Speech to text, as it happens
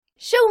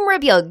Siomra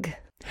Beag.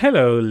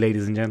 Hello,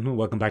 ladies and gentlemen.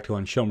 Welcome back to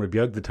On Siomra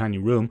Beag, the tiny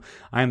room.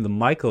 I am the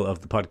Michael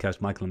of the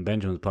podcast, Michael and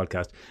Benjamin's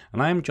podcast,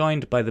 and I am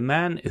joined by the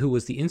man who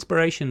was the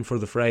inspiration for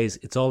the phrase,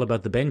 "It's all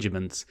about the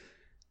Benjamins."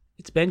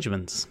 It's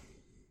Benjamins.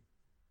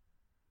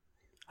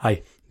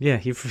 Hi. Yeah,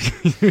 you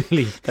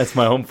really... That's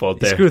my own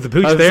fault there. Screw the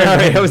pooch I'm there.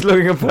 sorry, I was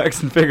looking up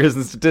facts and figures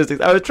and statistics.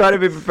 I was trying to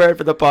be prepared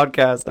for the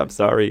podcast. I'm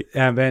sorry.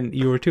 Ben,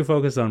 you were too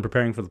focused on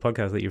preparing for the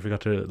podcast that you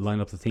forgot to line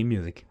up the theme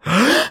music.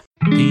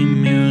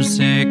 Theme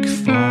music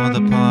for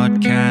the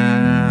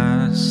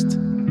podcast.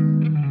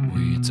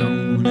 We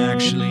don't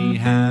actually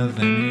have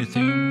any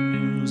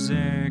theme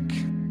music.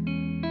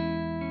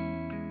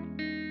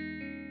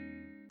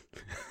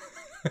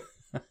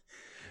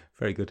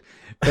 Very good.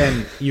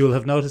 Ben, you will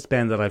have noticed,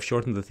 Ben, that I've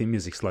shortened the theme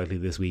music slightly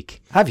this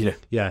week. Have you?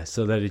 Yeah,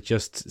 so that it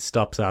just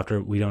stops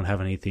after we don't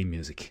have any theme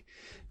music.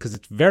 Because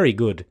it's very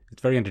good,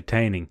 it's very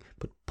entertaining,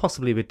 but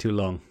possibly a bit too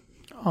long.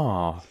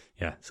 Oh.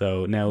 Yeah,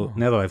 so now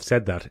that I've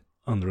said that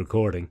on the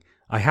recording,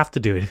 I have to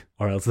do it,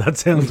 or else that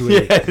sounds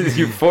weird. Yeah,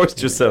 you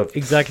forced yourself.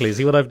 Exactly.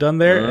 See what I've done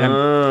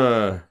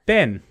there?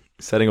 Ben,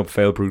 Setting up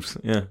fail proofs.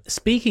 Yeah.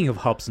 speaking of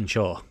Hobbs and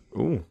Shaw,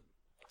 Ooh.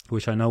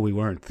 which I know we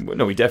weren't,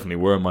 No, we definitely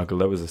were, Michael.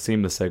 That was a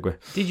seamless segue.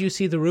 did you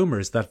see the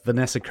rumours that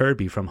Vanessa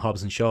Kirby from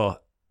Hobbs and Shaw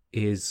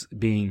is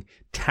being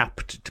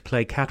tapped to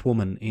play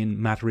Catwoman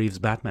in Matt Reeves'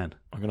 Batman?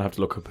 I'm going to have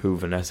to look up who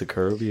Vanessa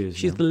Kirby is.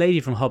 She's the lady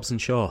from Hobbs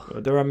and Shaw.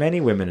 There are many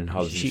women in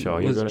Hobbs She and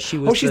Shaw. was- she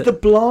was she's the- the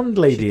blonde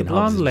lady she's the in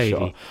Hobbs blonde and Shaw.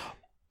 lady.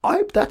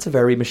 That's a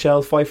very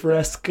Michelle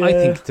Pfeiffer-esque I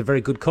think it's a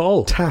very good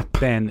call. tap.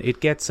 Ben, it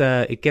gets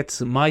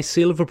my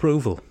seal of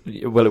approval.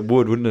 Well, it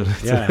would, wouldn't it?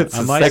 Yeah, It's a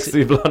and my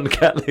sexy blonde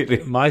cat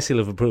lady. My seal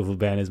of approval,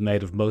 Ben, is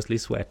made of mostly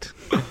sweat.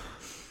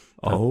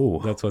 Oh.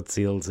 That's what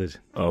seals it.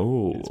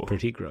 Oh. It's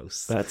pretty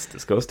gross. That's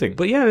disgusting.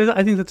 But yeah,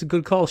 I think that's a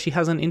good call. She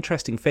has an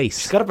interesting face.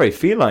 She's got a very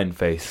feline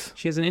face.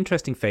 She has an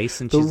interesting face,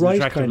 and The she's an right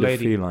attractive kind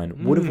lady. of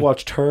feline. Would have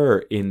watched her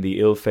in the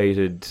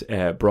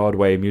ill-fated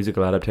Broadway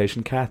musical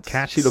adaptation Cats.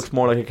 Cats. She looks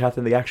more like a cat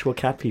than the actual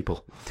cat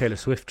people. Taylor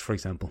Swift, for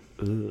example.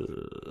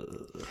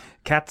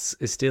 Cats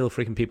is still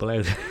freaking people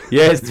out.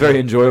 Yeah, it's very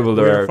enjoyable.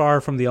 We're There are,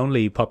 far from the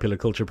only popular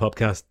culture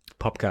podcast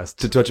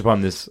to touch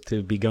upon this,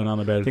 to be going on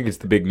I about. think it's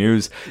the big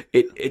news.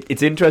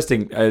 It's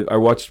interesting. I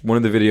watched one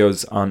of the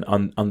videos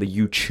on the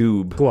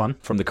YouTube Go on.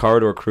 from the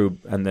Corridor crew,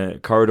 and the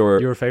Corridor...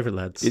 Your favourite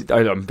lads.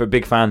 I'm a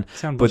big fan.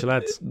 Sound But bunch of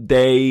lads.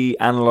 they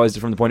analysed it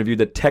from the point of view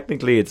that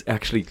technically it's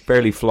actually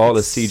fairly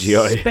flawless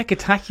CGI.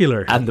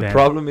 Spectacular. And the Ben.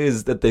 problem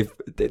is that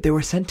they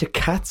were sent to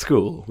cat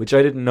school, which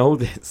I didn't know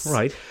this.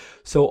 Right.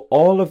 So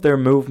all of their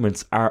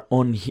movements are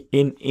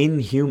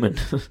inhuman.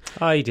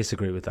 I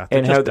disagree with that. They're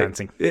in just how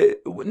dancing.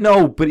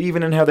 No, but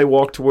even in how they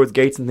walk towards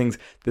gates and things,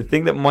 the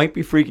thing that might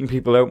be freaking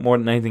people out more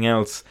than anything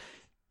else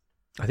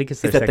I think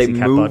it's is their that they sexy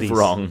cat move bodies.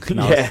 wrong.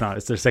 No, Yeah. it's not.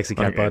 It's their sexy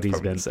cat Okay, bodies,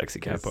 probably Ben. the sexy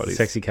cat It's bodies.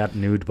 Sexy cat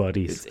nude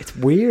bodies. It's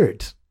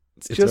weird.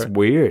 It's just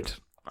weird.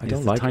 I It's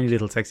don't the like tiny it.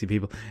 little sexy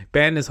people.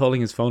 Ben is holding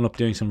his phone up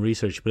doing some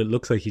research, but it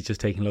looks like he's just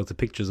taking loads of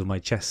pictures of my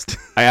chest.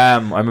 I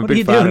am. I'm a What are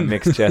you big fan doing? of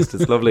mixed chest.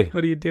 It's lovely.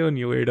 What are you doing,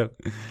 you weirdo?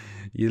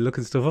 You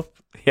looking stuff up?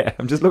 Yeah,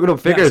 I'm just looking up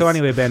Yeah, figures. so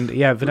anyway, Ben,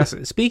 yeah,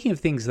 Vanessa, speaking of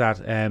things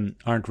that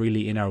aren't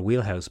really in our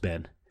wheelhouse,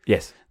 Ben,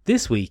 Yes.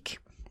 this week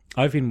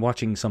I've been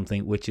watching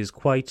something which is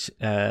quite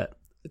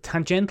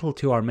tangential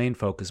to our main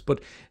focus, but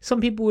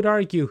some people would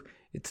argue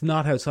it's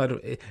not outside of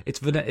it's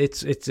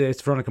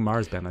Veronica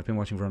Mars, Ben. I've been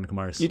watching Veronica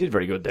Mars. You did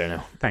very good there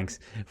now. Thanks.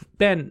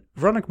 Ben,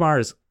 Veronica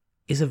Mars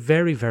is a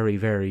very, very,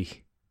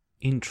 very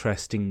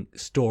interesting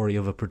story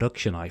of a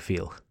production, I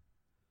feel.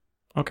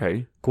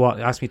 Okay. Go on,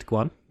 ask me to go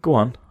on. Go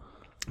on.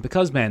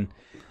 Because, Ben,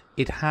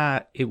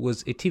 it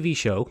was a TV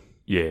show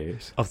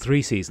Yes. of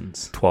 3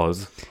 seasons.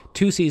 'Twas.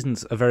 2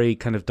 seasons, a very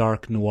kind of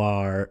dark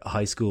noir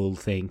high school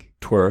thing.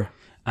 'Twere.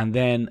 And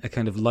then a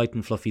kind of light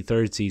and fluffy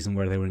 3rd season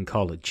where they were in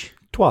college.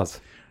 'Twas.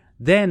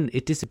 Then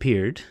it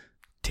disappeared,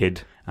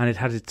 Tid. and it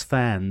had its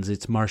fans,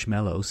 its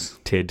marshmallows.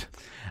 Tid.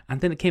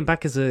 And then it came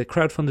back as a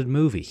crowdfunded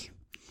movie,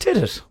 Did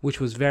it? which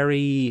was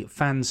very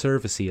fan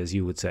servicey, as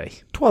you would say.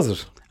 'Twas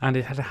it? And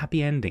it had a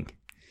happy ending.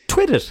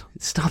 Twid it?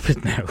 Stop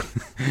it now.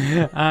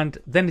 And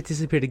then it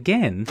disappeared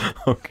again,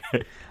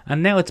 Okay.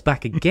 and now it's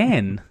back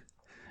again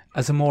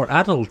as a more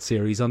adult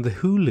series on the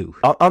Hulu.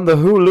 On the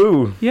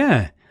Hulu.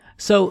 Yeah.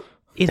 So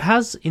it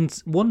has, in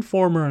one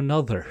form or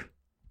another,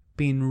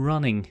 been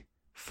running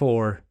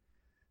for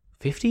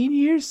 15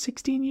 years,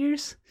 16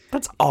 years?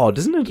 That's odd,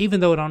 isn't it? Even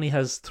though it only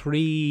has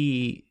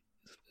three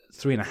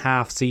and a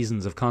half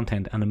seasons of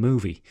content and a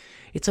movie.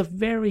 It's a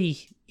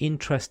very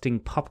interesting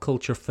pop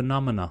culture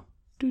phenomena.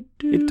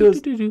 It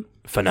does.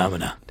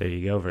 Phenomena. There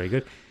you go, very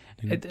good.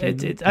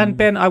 And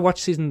Ben, I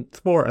watched season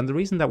 4, and the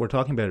reason that we're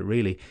talking about it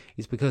really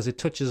is because it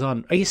touches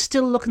on. Are you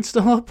still looking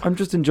stuff up? I'm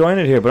just enjoying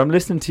it here, but I'm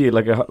listening to you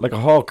like a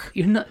hawk.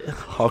 You're not.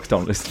 Hawks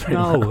don't listen very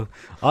well. No,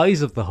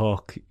 eyes of the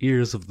hawk,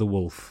 ears of the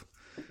wolf.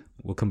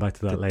 We'll come back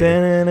to that later.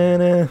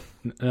 Da-na-na-na,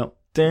 No,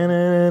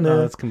 da-na-na-na,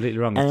 that's completely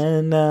wrong.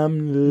 and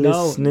I'm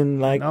listening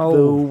like no,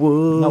 the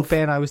wolf. No,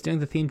 Ben, I was doing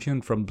the theme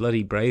tune from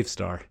bloody Brave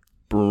Star.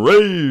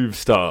 Brave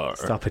Star.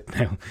 Stop it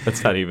now.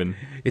 That's not even.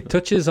 It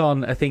touches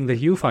on a thing that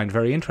you find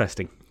very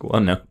interesting. Go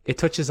on now. It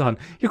touches on...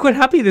 You're quite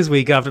happy this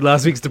week after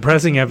last week's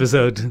depressing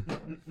episode.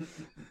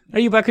 Are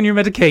you back on your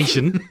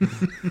medication?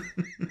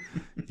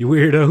 You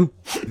weirdo.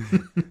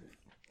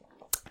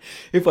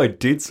 If I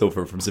did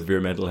suffer from severe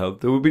mental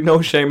health, there would be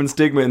no shame and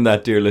stigma in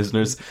that, dear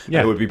listeners.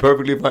 Yeah. It would be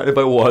perfectly fine if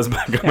I was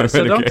back on my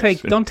So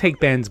medication. don't take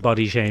Ben's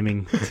body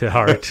shaming to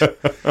heart.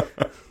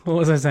 What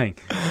was I saying?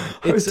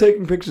 I was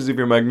taking pictures of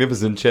your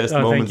magnificent chest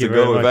Oh, moments thank you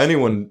very ago. If much.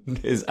 anyone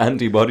is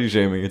anti-body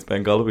shaming, it's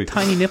Ben Gollaby.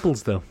 Tiny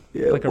nipples, though.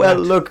 Yeah, like a well, rat.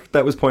 look,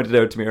 that was pointed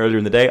out to me earlier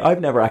in the day. I've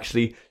never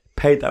actually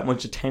paid that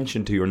much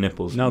attention to your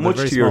nipples. No, they're much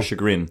very to your small.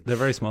 chagrin. They're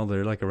very small.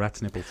 They're like a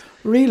rat's nipples.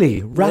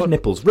 Really? Rat What-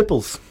 nipples,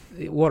 ripples.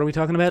 What are we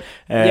talking about?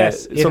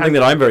 Yes. it Something has-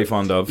 that I'm very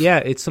fond of. Yeah,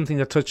 it's something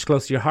that touched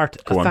close to your heart.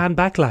 Go A on. fan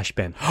backlash,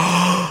 Ben.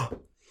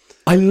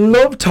 I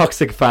love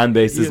toxic fan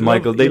bases,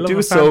 Michael. They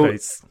do so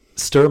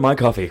stir my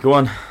coffee. Go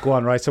on. Go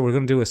on, right. So we're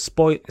going to do a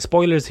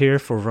spoilers here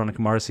for Veronica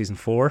Mars season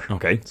 4.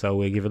 Okay. So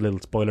we give a little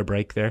spoiler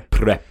break there.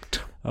 Prepped.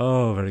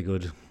 Oh, very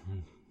good.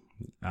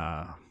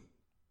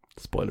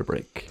 Spoiler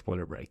break.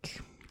 Spoiler break.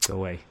 Go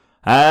away.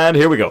 And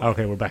here we go.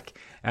 Okay, we're back.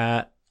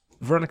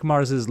 Veronica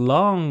Mars's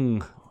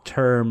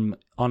long-term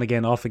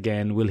on-again,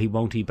 off-again, will he,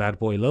 won't he, bad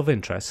boy love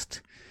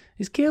interest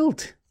is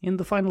killed in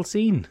the final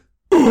scene.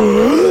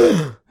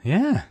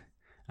 Yeah.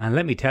 And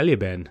let me tell you,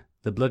 Ben,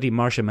 the bloody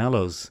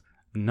marshmallows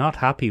not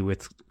happy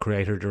with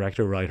creator,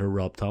 director, writer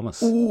Rob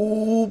Thomas.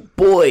 Oh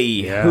boy.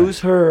 Yeah. Who's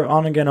her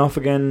on again, off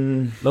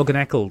again? Logan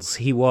Eccles,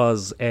 he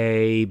was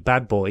a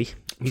bad boy.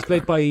 He's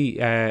played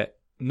by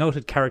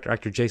noted character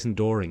actor Jason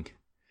Dohring.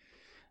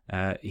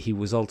 He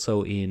was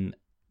also in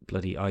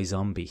bloody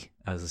iZombie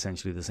as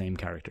essentially the same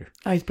character.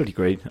 Ah, he's pretty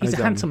great. He's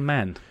a handsome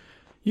man.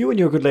 You and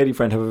your good lady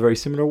friend have a very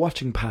similar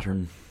watching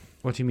pattern.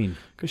 What do you mean?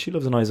 Because she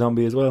loves an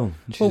iZombie as well.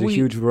 And she's Well, a we-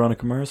 huge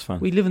Veronica Mars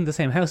fan. We live in the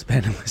same house,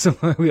 Ben, so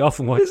we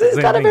often watch Is the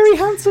same that a things. very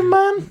handsome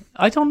man?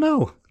 I don't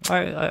know.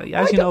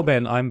 As you know,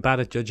 Ben, I'm bad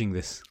at judging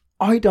this.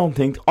 I don't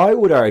think. I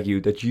would argue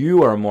that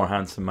you are a more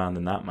handsome man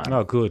than that man.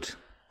 Oh, good.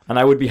 And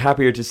I would be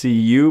happier to see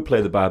you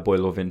play the bad boy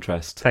love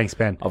interest Thanks,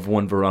 Ben. of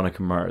one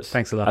Veronica Mars.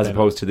 Thanks a lot, As Ben.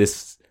 opposed to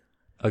this.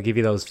 I'll give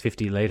you those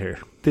 50 later.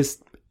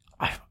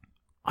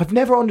 I've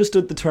never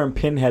understood the term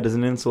pinhead as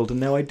an insult, and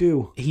now I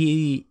do.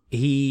 He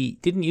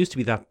didn't used to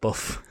be that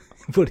buff,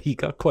 but he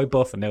got quite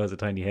buff and now has a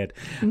tiny head.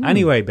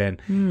 Anyway, Ben,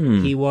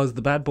 he was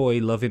the bad boy,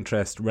 love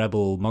interest,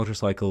 rebel,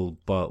 motorcycle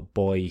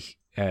boy,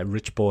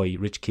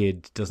 rich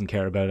kid, doesn't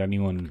care about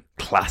anyone,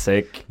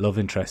 Classic. love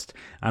interest.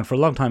 And for a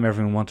long time,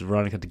 everyone wanted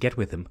Veronica to get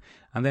with him.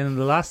 And then in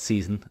the last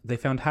season, they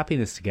found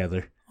happiness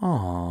together.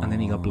 Oh. And then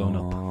he got blown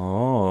up.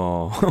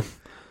 Oh.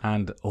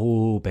 And,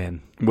 oh,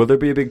 Ben. Will there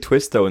be a big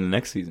twist, though, in the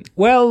next season?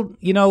 Well,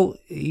 you know,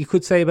 you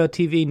could say about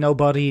TV, no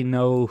body,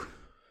 no...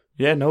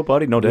 Yeah, no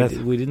body, no death.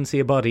 We didn't see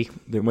a body.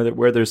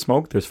 Where there's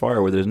smoke, there's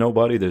fire. Where there's no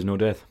body, there's no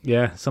death.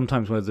 Yeah,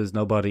 sometimes when there's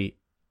no body,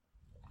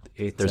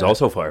 it's... There's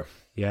also fire.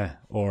 Yeah,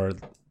 or...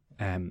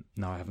 no,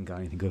 I haven't got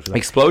anything good for that.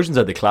 Explosions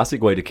are the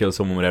classic way to kill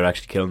someone without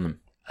actually killing them.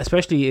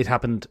 Especially it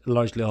happened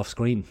largely off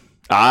screen.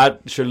 Ah,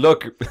 sure,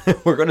 look,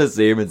 we're going to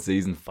see him in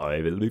season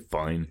 5. It'll be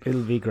fine.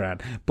 It'll be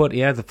grand. But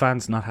yeah, the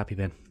fans not happy,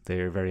 Ben.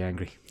 They're very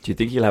angry. Do you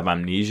think he'll have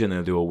amnesia and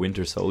they'll do a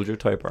Winter Soldier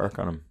type arc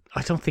on him?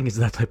 I don't think it's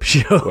that type of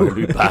show. Or it'll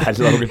be bad,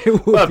 Logan. It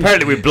would Well, be-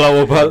 apparently we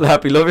blow up all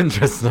happy love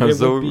interests now. It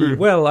So would be-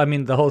 well, I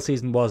mean, the whole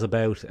season was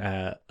about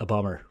a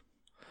bomber.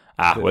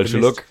 well, the sure,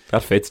 mist- look,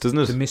 that fits, doesn't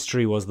The it?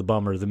 mystery was the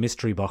bomber. The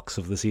mystery box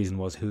of the season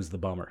was who's the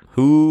bomber.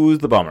 Who's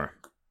the bomber?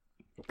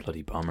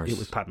 Bloody bombers. It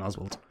was Patton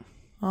Oswalt.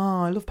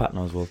 Oh, I love Patton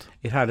Oswalt.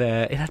 It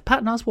had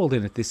Patton Oswalt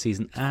in it this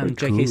season and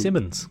very J.K. cool.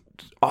 Simmons.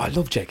 Oh, I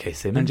love J.K.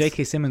 Simmons. And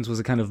J.K. Simmons was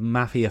a kind of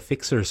mafia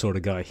fixer sort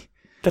of guy.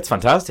 That's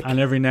fantastic. And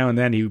every now and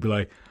then he would be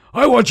like,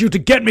 I want you to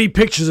get me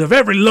pictures of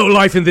every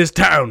lowlife in this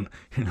town.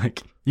 You're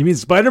like, you mean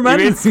Spider-Man?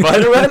 You mean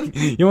Spider-Man?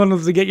 You want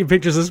them to get you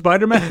pictures of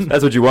Spider-Man?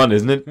 That's what you want,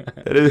 isn't it?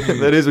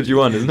 That is what you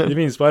want, isn't You it?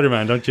 mean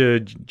Spider-Man, don't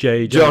you,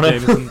 J. Jonah.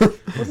 Jameson?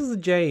 What does the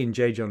J in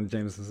J. Jonah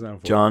Jameson stand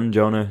for? John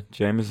Jonah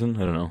Jameson?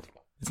 I don't know.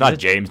 It's not it?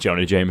 James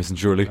Jonah Jameson,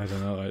 surely. I don't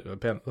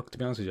know. Look, to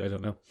be honest with you, I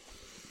don't know.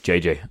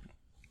 JJ.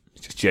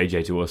 It's just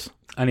JJ to us.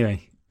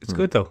 Anyway, it's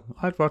good though.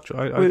 I'd watch.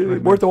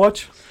 Worth a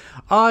watch?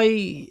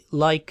 I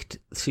liked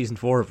season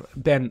 4 of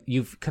Ben.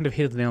 You've kind of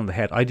hit the nail on the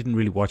head. I didn't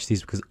really watch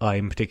these because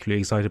I'm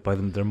particularly excited by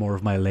them. They're more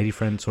of my lady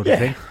friend sort of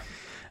thing.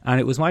 And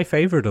it was my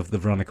favourite of the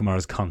Veronica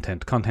Mars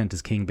content. Content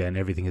is king, Ben.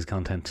 Everything is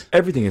content.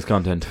 Everything is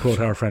content. Quote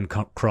our friend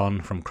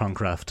Cron from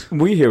Croncraft.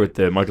 We here at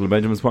the Michael and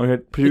Benjamin's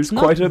podcast produce It's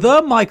not quite a...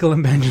 the Michael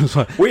and Benjamin's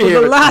one. We For hear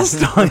the it. last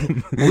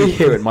time. We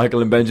here at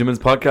Michael and Benjamin's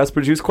podcast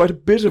produce quite a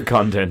bit of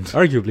content.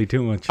 Arguably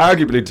too much.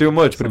 Arguably too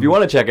much, but if you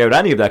want to check out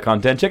any of that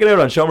content, check it out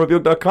on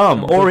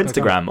SeanRebuke.com or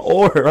Instagram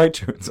or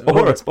iTunes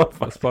or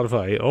Spotify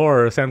Spotify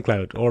or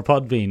SoundCloud or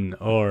Podbean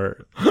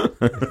or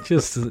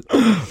just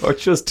or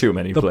just too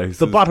many places.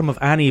 the bottom of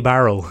any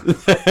barrel.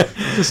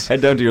 Head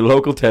down to your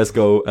local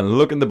Tesco and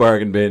look in the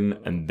bargain bin,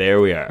 and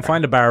there we are.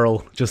 Find a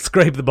barrel, just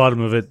scrape the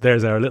bottom of it.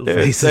 There's our little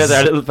faces. There's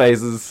our little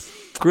faces.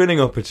 grinning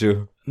up at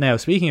you. Now,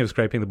 speaking of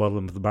scraping the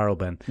bottom of the barrel,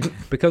 Ben,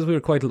 because we were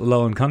quite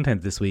low on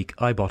content this week,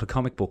 I bought a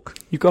comic book.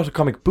 You got a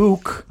comic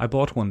book? I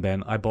bought one,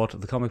 Ben. I bought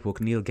the comic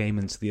book Neil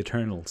Gaiman's The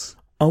Eternals.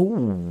 Oh.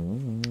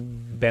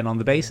 Ben, on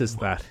the basis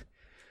that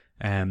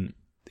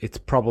it's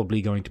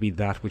probably going to be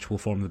that which will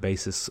form the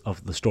basis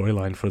of the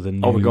storyline for the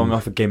new... Oh, we're going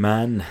off a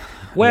Gaiman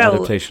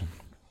adaptation.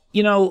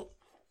 You know,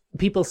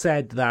 people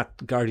said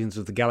that Guardians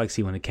of the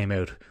Galaxy, when it came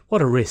out,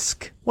 what a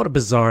risk. What a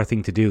bizarre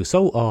thing to do.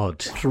 So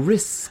odd. What a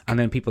risk. And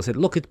then people said,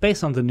 look, it's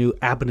based on the new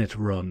Abnett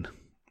run.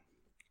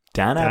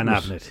 Dan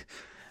Abnett. Abnett.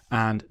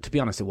 And to be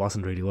honest, it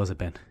wasn't really, was it,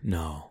 Ben?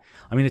 No.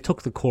 I mean, it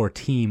took the core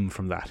team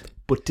from that.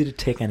 But did it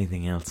take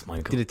anything else,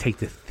 Michael? Did it take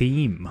the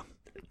theme?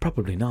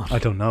 Probably not. I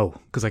don't know,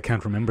 because I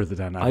can't remember the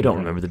Dan Abnett I don't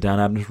run. remember the Dan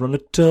Abnett run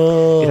at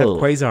all. It had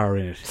Quasar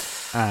in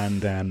it.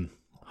 And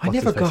I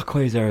never got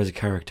Quasar as a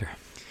character.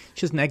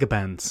 Just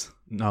Negabands.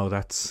 No,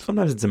 that's...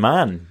 Sometimes it's a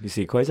man. You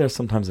see, Quasar's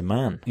sometimes a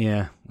man.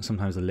 Yeah,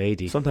 sometimes a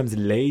lady. Sometimes a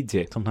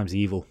lady. Sometimes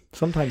evil.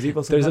 Sometimes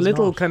evil, sometimes There's a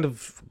little not. kind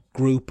of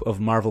group of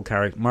Marvel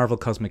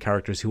cosmic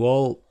characters who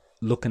all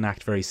look and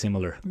act very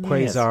similar.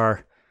 Yes.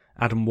 Quasar,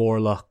 Adam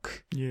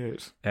Warlock,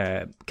 Yes.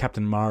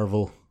 Captain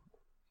Marvel.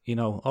 You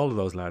know, all of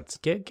those lads.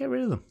 Get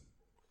rid of them.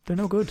 They're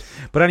no good.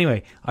 But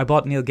anyway, I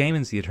bought Neil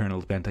Gaiman's The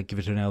Eternals, Bent. I'd give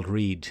it an old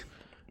read.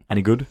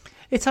 Any good?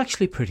 It's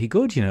actually pretty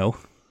good, you know.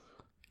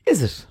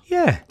 Is it?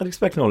 Yeah. I'd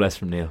expect no less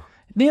from Neil.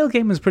 Neil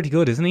Gaiman's pretty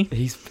good, isn't he?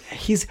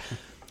 He's. Do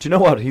you know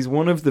what? He's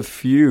one of the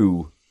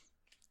few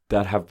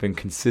that have been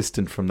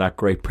consistent from that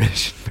Great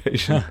British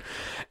Invasion.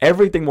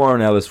 Everything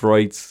Warren Ellis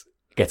writes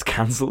gets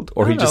cancelled,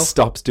 or he just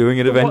stops doing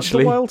it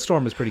eventually. The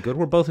Wildstorm is pretty good.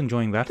 We're both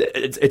enjoying that.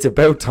 It's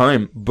about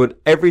time, but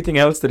everything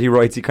else that he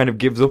writes, he kind of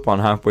gives up on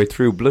halfway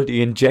through.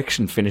 Bloody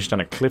Injection finished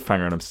on a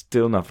cliffhanger, and I'm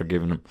still not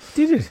forgiving him.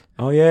 Did it?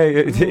 Oh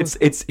yeah,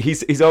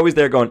 he's always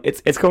there going,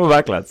 it's coming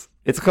back, lads.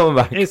 It's coming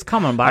back. It's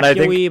coming back, And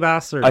you wee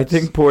bastards. I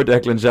think poor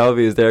Declan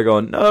Shalvey is there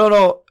going,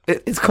 no,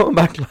 it's coming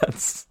back,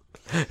 lads.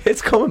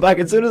 It's coming back.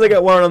 As soon as I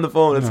get Warren on the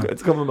phone,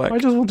 it's coming back. I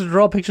just want to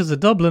draw pictures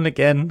of Dublin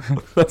again.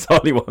 That's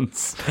all he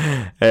wants.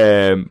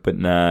 But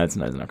nah, it's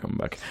not coming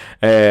back.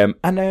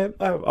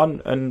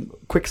 On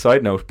quick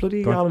side note,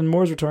 bloody Alan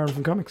Moore's retiring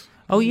from comics.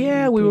 Oh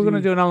yeah, we were going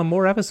to do an Alan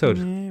Moore episode.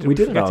 Yeah, we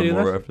did an forget to Alan do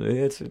Moore that?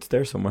 episode. It's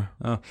there somewhere.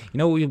 Oh, you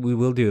know what we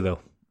will do though?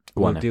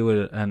 Go on We'll do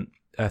it, and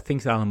I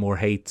think Alan Moore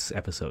hates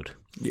episode.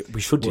 Yeah,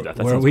 we should do that.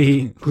 Where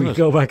we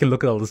go back and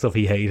look at all the stuff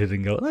he hated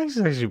and go, that's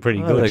actually pretty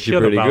good. That's actually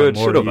pretty good.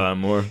 Shut up, Alan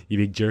Moore. You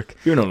big jerk.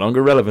 You're no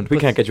longer relevant. We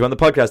can't get you on the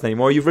podcast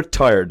anymore. You've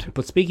retired.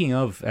 But speaking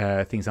of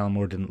things Alan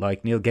Moore didn't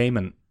like, Neil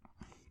Gaiman,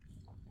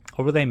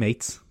 or were they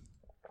mates?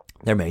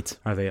 They're mates.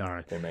 Are they? All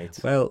right. They're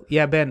mates. Well,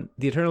 yeah, Ben,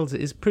 The Eternals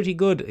is pretty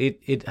good.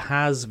 It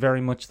has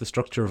very much the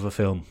structure of a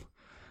film.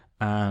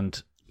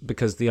 And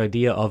because the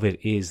idea of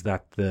it is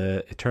that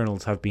the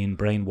Eternals have been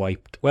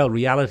brainwiped. Well,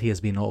 reality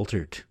has been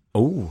altered.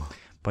 Oh.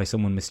 By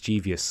someone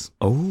mischievous.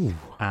 Oh.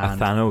 A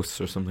And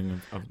Thanos or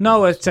something.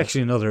 no, it's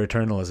actually another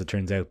Eternal, as it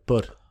turns out.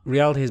 But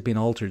reality has been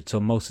altered, so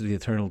most of the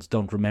Eternals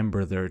don't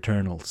remember their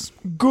Eternals.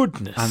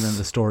 Goodness. And then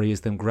the story is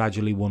them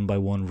gradually, one by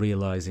one,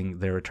 realising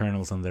their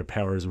Eternals and their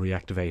powers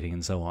reactivating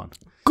and so on.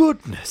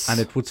 Goodness. And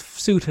it would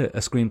suit a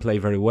screenplay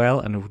very well,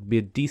 and it would be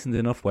a decent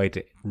enough way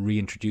to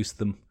reintroduce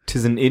them.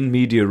 'Tis an in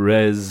media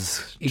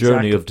res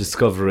journey of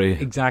discovery.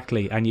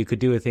 Exactly, and you could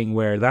do a thing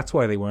where that's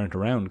why they weren't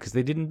around, because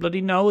they didn't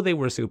bloody know they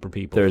were super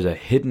people. There's a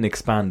hidden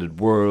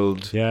expanded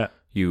world. Yeah.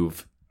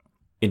 You've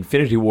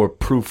Infinity War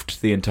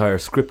proofed the entire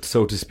script,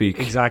 so to speak.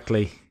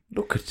 Exactly.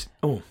 Look at...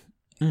 Oh.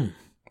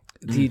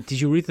 Did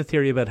you read the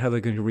theory about how they're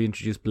going to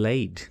reintroduce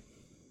Blade?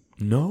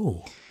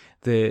 No.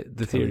 The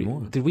theory.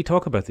 Did we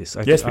talk about this?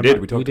 Yes, we did.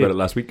 We talked about it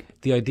last week.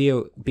 The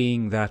idea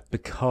being that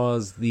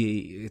because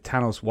the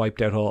Thanos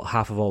wiped out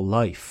half of all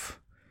life,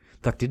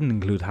 that didn't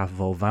include half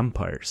of all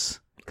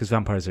vampires, because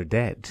vampires are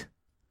dead.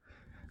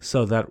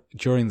 So that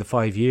during the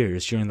 5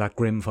 years, during that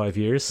grim 5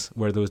 years,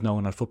 where there was no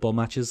one at football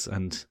matches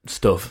and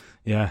stuff,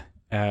 yeah,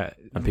 and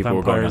people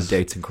were going on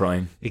dates and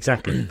crying.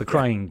 Exactly, the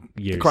crying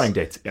years, the crying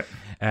dates.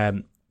 Yeah.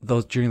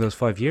 During those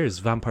 5 years,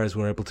 vampires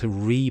were able to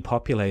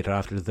repopulate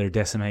after their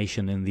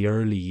decimation in the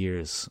early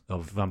years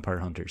of vampire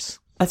hunters.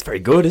 That's very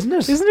good, isn't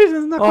it? Isn't it?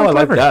 Isn't that quite I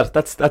clever? like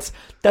that.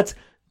 That's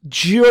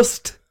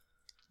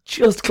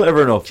just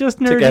clever enough. Just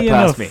nerdy to get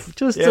past enough. me.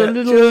 Just a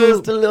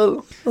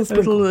little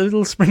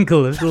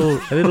sprinkle, a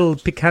little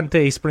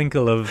picante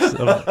sprinkle of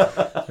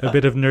a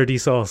bit of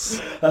nerdy sauce.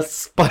 A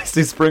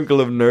spicy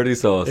sprinkle of nerdy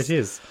sauce. It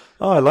is.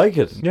 Oh, I like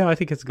it. Yeah, I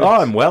think it's good. Oh,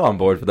 I'm well on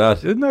board for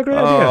that. Isn't that a great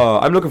idea?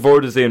 I'm looking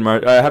forward to seeing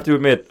I have to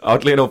admit,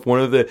 oddly enough, one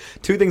of the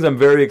two things I'm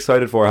very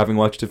excited for, having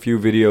watched a few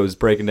videos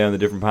breaking down the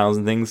different panels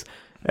and things,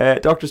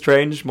 Doctor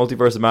Strange,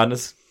 Multiverse of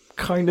Madness,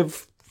 kind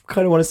of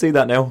want to see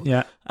that now.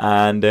 Yeah.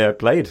 And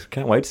Blade.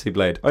 Can't wait to see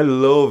Blade. I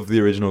love the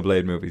original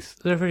Blade movies.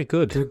 They're very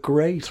good. They're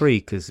great.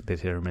 3 is a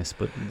bit hit or miss,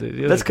 but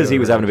that's because he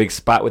was having a big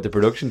spat with the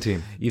production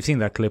team. You've seen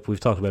that clip, we've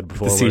talked about it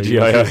before. The where CGI he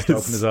eyes.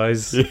 opened his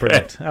eyes. Yeah.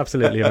 Brilliant.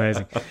 Absolutely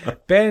amazing.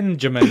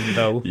 Benjamin,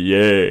 though.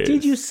 Yes.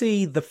 Did you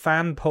see the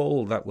fan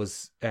poll that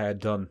was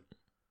done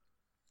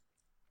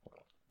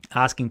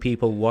asking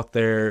people what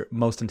their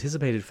most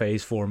anticipated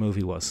Phase 4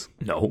 movie was.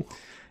 No.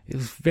 It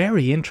was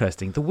very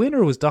interesting. The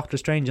winner was Doctor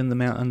Strange and the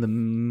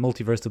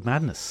Multiverse of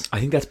Madness. I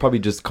think that's probably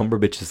just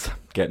Cumberbitches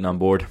getting on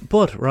board.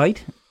 But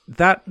right,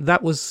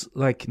 that was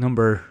like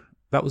number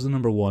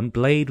 1.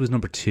 Blade was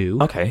number 2.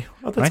 Okay,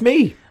 well, that's Right?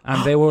 me.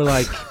 And they were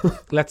like,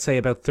 let's say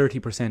about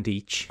 30%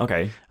 each.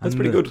 Okay, that's And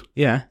pretty good.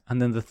 Yeah,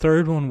 and then the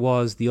third one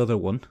was the other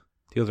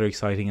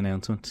exciting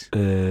announcement.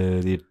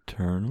 The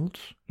Eternals.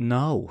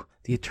 No,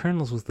 the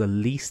Eternals was the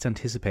least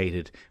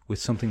anticipated, with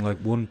something like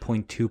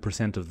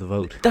 1.2% of the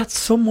vote. That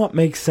somewhat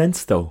makes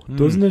sense, though,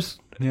 doesn't it?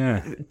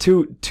 Yeah.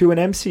 To an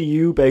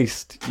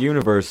MCU-based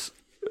universe,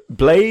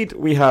 Blade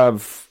we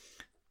have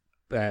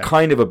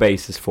kind of a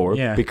basis for,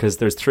 Yeah. because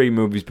there's 3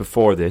 movies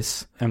before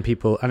this. And a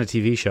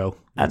TV show,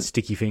 and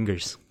Sticky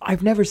Fingers.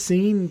 I've never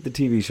seen the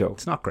TV show,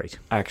 It's not great.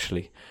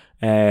 actually.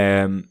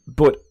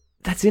 But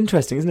that's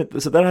interesting, isn't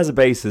it? So that has a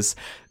basis.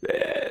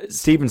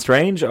 Stephen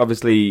Strange,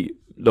 obviously,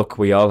 look,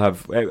 we all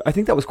have... I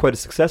think that was quite a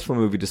successful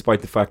movie,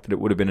 despite the fact that it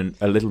would have been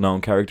a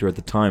little-known character at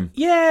the time.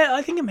 Yeah,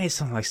 I think it made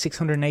something like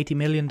 $680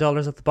 million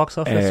at the box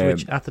office,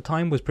 which at the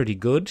time was pretty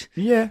good.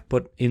 Yeah.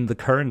 But in the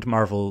current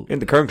Marvel, In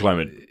the current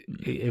climate,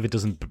 if it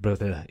doesn't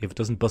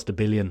bust $1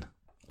 billion,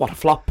 what a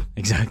flop.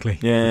 exactly,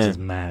 Yeah. which is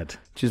mad.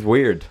 Which is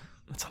weird.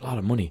 That's a lot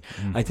of money.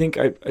 I think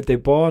I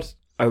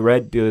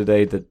read the other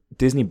day that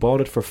Disney bought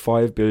it for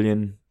 $5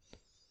 billion,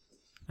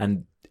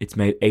 and it's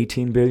made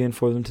 $18 billion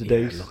for them to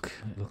date. Look,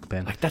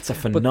 Ben. Like, that's a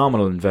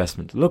phenomenal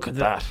investment. Look at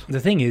that. The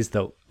thing is,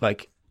 though,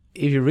 like,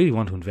 if you really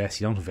want to invest,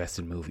 you don't invest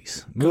in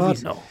movies.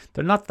 Movies, God, no.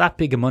 they're not that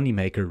big a money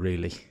maker,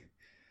 really.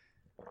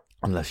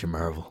 Unless you're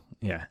Marvel.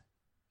 Yeah.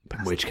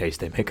 In which case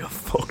they make a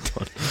fuck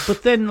ton.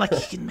 But then, like,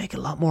 you can make a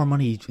lot more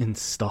money in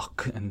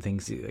stock and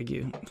things. Like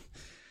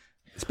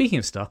speaking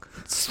of stock,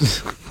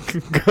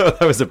 God,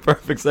 that was a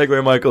perfect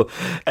segue, Michael.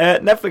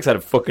 Netflix had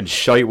a fucking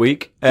shite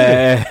week.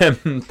 They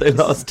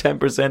lost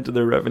 10% of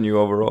their revenue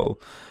overall.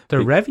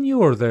 their revenue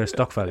or their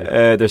stock value?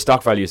 Their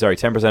stock value, sorry,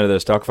 10% of their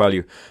stock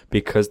value,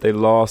 because they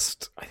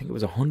lost, I think it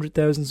was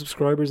 100,000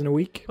 subscribers in a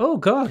week. Oh,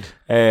 God.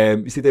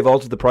 You see, they've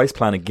altered the price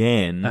plan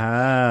again.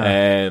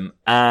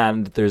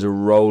 And there's a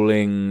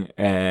rolling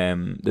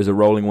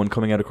one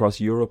coming out across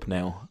Europe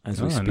now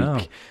as we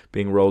speak,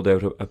 being rolled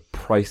out a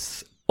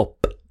price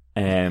up.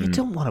 You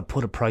don't want to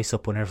put a price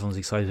up when everyone's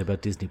excited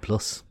about Disney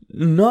Plus.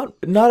 Not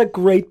a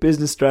great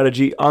business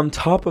strategy. On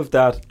top of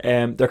that,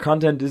 their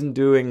content isn't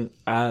doing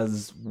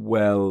as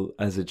well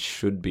as it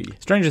should be.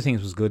 Stranger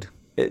Things was good.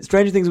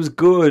 Stranger Things was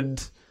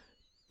good,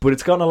 but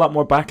it's gotten a lot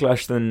more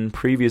backlash than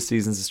previous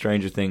seasons of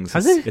Stranger Things.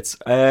 Has it? It's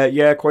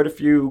quite a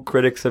few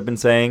critics have been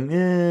saying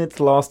it's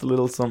lost a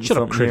little something. Shut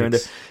up,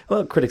 critics.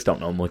 Well, critics don't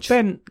know much.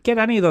 Ben, get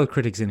any of those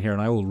critics in here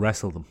and I will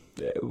wrestle them.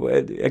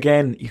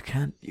 Again, you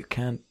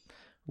can't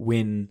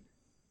win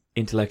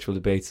intellectual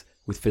debates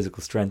with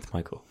physical strength,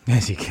 Michael.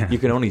 Yes, you can. You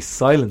can only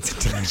silence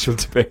intellectual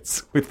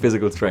debates with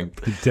physical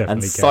strength. You definitely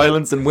and can.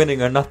 silence and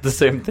winning are not the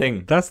same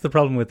thing. That's the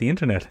problem with the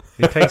internet.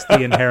 It takes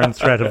the inherent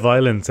threat of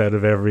violence out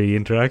of every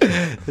interaction.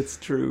 It's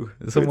true.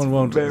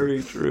 Someone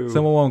Very true.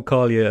 Someone won't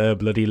call you a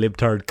bloody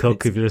libtard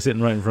cuck if you're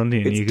sitting right in front of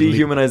you. And It's you can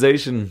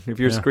dehumanization. If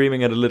you're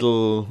screaming at a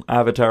little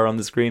avatar on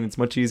the screen, it's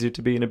much easier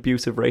to be an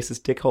abusive,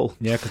 racist dickhole.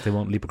 Yeah, because they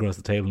won't leap across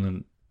the table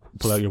and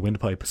pull out your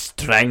windpipe.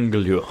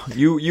 Strangle you.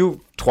 You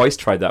twice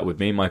tried that with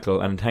me, Michael,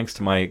 and thanks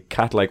to my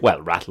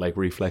rat-like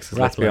reflexes,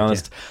 let's be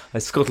honest, I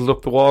scuttled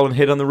up the wall and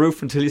hit on the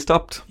roof until you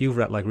stopped. You've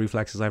rat-like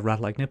reflexes, I've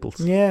rat-like nipples.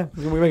 Yeah,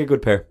 we make a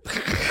good pair.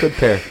 Good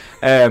pair.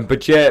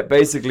 But yeah,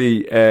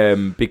 basically,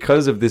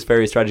 because of this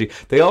very strategy,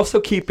 they also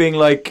keep being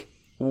like,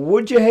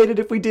 would you hate it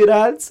if we did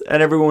ads?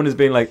 And everyone is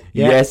being like,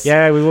 yes.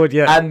 Yeah, we would,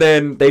 yeah. And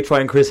then they try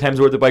and Chris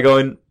Hemsworth it by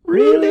going,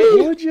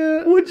 really? Would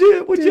you?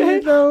 Would you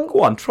hate?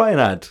 Go on, try an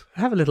ad.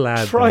 Have a little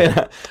ad. Try an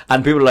ad.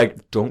 And people are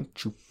like, don't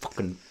you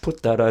fucking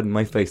put that ad in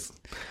my face.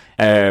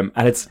 And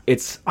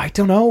it's I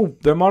don't know.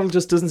 Their model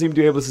just doesn't seem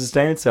to be able to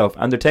sustain itself.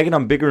 And they're taking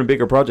on bigger and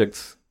bigger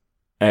projects.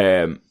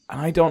 And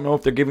I don't know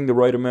if they're giving the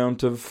right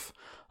amount of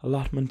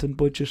allotment and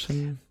budget.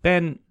 And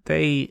Ben,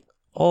 they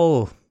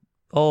all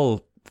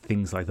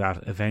things like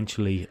that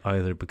eventually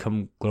either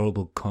become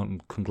global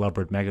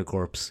conglomerate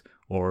megacorps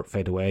or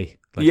fade away.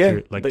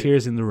 Like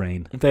tears in the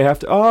rain. They have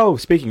to. Oh,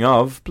 speaking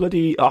of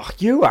bloody,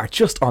 you are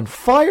just on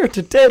fire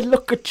today.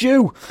 Look at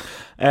you.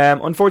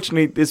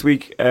 Unfortunately, this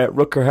week,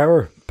 Rutger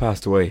Hauer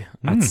passed away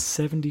at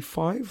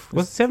 75.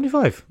 Was it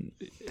 75?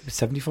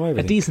 75.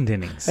 A decent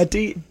innings. A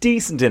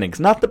decent innings,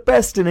 not the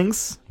best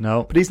innings.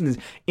 No, but decent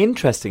innings.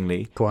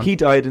 Interestingly, Go on. he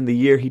died in the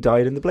year he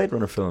died in the Blade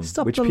Runner film,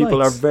 which people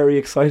lights. are very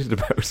excited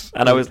about.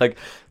 And I was like,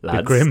 lads,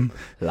 bit grim,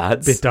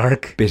 lads, bit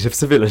dark, bit of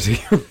civility.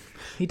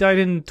 He died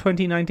in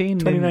 2019.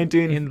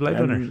 2019 in Blade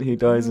Runner. He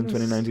dies in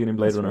 2019 in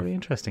Blade That's Runner. Very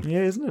interesting. Yeah,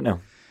 isn't it now?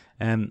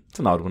 It's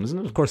an odd one, isn't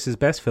it? Of course, his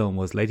best film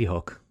was Lady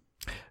Hawk.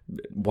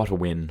 What a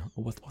win!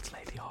 What's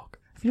Lady Hawk?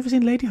 Have you never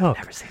seen Lady Hawk?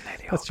 Never seen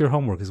Lady Hawk. That's your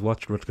homework: is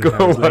watch Rutger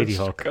Hauer's Lady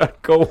Hawk.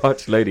 Go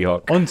watch Lady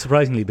Hawk.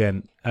 Unsurprisingly,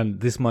 Ben, and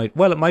this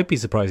might be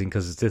surprising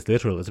because it's this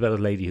literal. It's about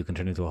a lady who can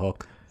turn into a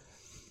hawk.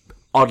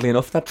 Oddly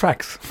enough, that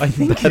tracks. I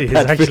think it is,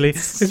 actually.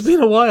 It's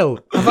been a while.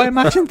 Have I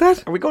imagined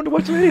that? Are we going to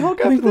watch Lady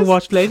Hawk I think we'll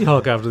watch Lady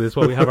Hawk after this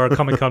while we have our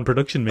Comic-Con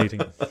production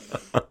meeting.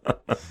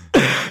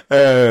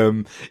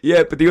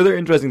 Yeah, but the other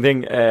interesting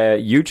thing,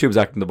 YouTube's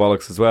acting the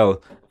bollocks as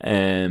well,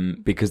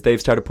 because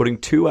they've started putting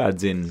 2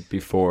 ads in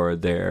before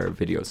their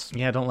videos.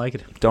 Yeah, I don't like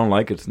it. Don't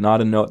like it.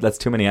 Not enough. That's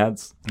too many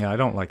ads. Yeah, I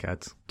don't like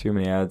ads. Too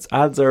many ads.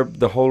 Ads are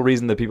the whole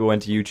reason that people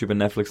went to YouTube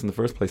and Netflix in the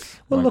first place.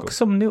 Well, Michael.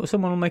 look,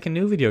 someone will make a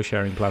new video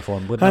sharing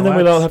platform with And no then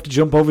we'll ads. all have to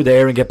jump over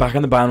there and get back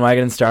on the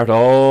bandwagon and start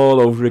all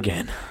over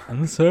again.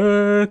 And the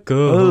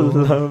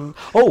circle.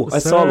 Oh, I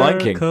saw Lion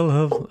King.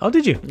 Oh,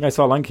 did you? I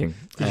saw Lion King.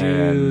 Did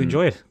you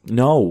enjoy it?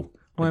 No,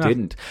 Why I not?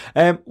 didn't.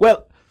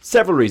 Well,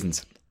 several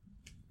reasons.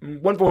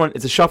 One for one,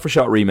 it's a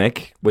shot-for-shot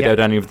remake without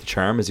any of the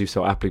charm, as you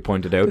so aptly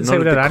pointed out. Didn't say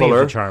None of without the any of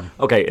colour. the charm.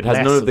 Okay, it has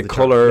Less none of of the the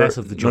charm, colour, less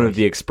of the none joy. of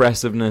the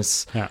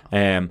expressiveness. Yeah.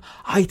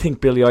 I think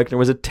Billy Eichner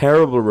was a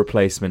terrible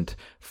replacement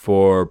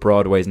for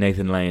Broadway's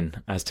Nathan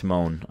Lane as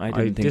Timon. I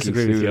didn't think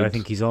disagree he with you. suited. I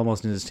think he's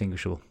almost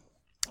indistinguishable.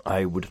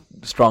 I would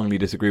strongly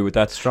disagree with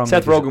that. Strongly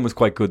Seth Rogen was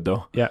quite good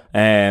though. Yeah.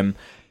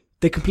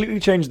 They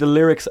completely changed the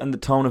lyrics and the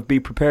tone of "Be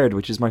Prepared,"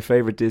 which is my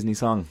favorite Disney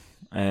song.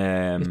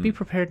 Is Be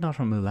Prepared not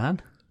from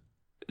Mulan?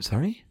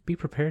 Sorry? Be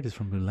Prepared is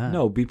from Mulan.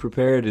 No, "Be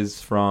Prepared"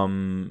 is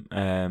from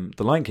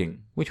The Lion King.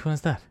 Which one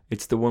is that?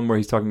 It's the one where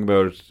he's talking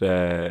about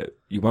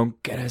you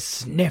won't get a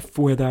sniff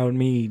without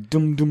me.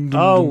 Dum dum dum.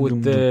 Oh, dum,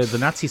 with dum, dum. the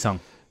Nazi song.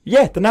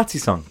 Yeah, the Nazi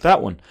song,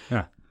 that one.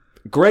 Yeah.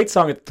 Great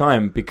song at the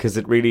time because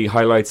it really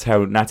highlights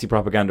how Nazi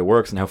propaganda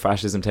works and how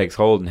fascism takes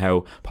hold and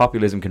how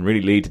populism can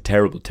really lead to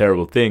terrible,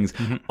 terrible things.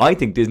 Mm-hmm. I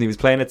think Disney was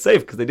playing it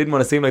safe because they didn't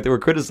want to seem like they were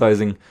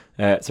criticizing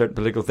certain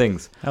political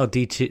things. Oh,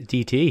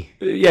 DT.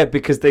 Yeah,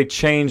 because they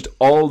changed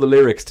all the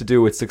lyrics to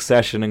do with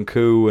succession and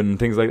coup and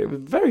things like that. It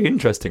was very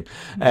interesting.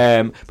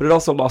 But it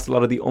also lost a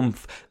lot of the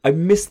oomph. I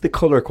missed the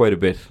colour quite a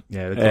bit.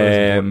 Yeah, the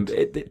colour's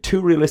important. Too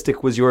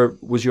realistic was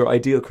your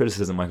ideal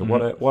criticism, Michael.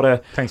 What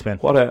a Thanks, Ben.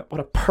 what a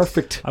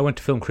perfect. I went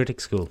to film critics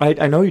school.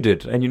 I know you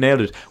did, and you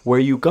nailed it. Where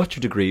you got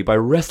your degree by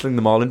wrestling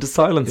them all into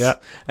silence.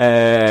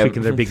 Yeah.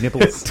 Tweaking their big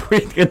nipples.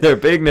 Tweaking their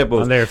big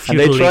nipples. And they're And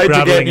they futilely tried to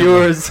get grappling at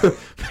yours.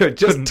 They were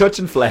just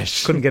touching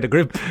flesh. Couldn't get a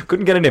grip.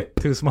 Couldn't get a nip.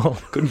 Too small.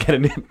 Couldn't get a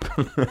nip.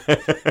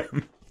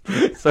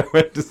 So I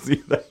went to see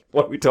that.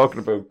 What are we talking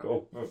about?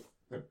 Go.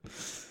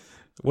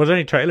 Were there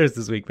any trailers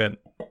this week, Ben?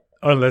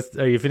 Unless,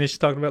 are you finished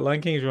talking about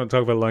Lion King, or do you want to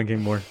talk about Lion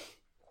King more?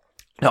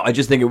 No, I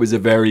just think it was a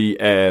very...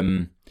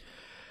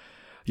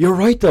 You're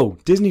right, though.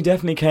 Disney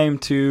definitely came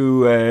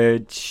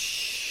to...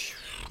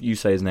 you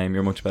say his name.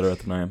 You're much better at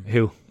it than I am.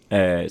 Who?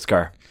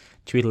 Scar.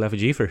 Tweedle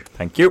Effigifer.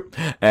 Thank you.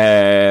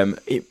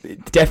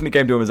 It definitely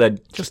came to him and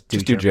said, just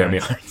do Jeremy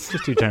Irons.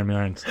 Just do Jeremy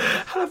Irons.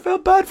 And I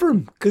felt bad for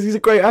him because he's a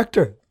great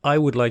actor. I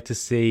would like to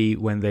see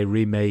when they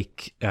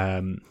remake...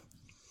 God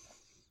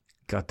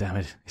damn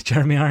it. Is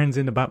Jeremy Irons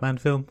in the Batman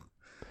film?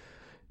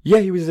 Yeah,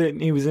 he was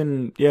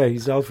in. Yeah,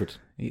 he's Alfred.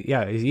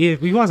 Yeah, he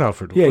was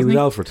Alfred. Yeah, he wasn't was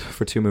Alfred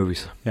for 2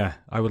 movies. Yeah,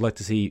 I would like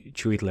to see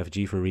Tweedle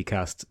Effigifer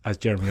recast as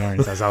Jeremy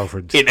Irons as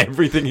Alfred. In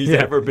everything he's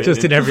ever been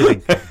just in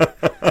everything.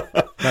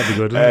 That'd be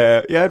good, wouldn't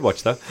it? Yeah, I'd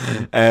watch that.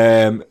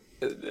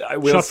 I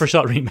will Shot for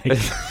shot remake.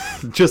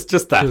 just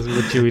that. Just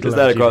with Tweedle Just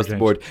that Effigifer across the change.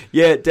 board.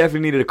 Yeah,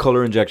 definitely needed a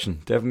colour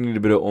injection. Definitely needed a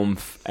bit of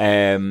oomph.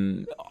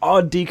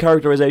 Odd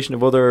decharacterization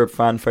of other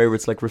fan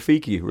favourites like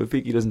Rafiki.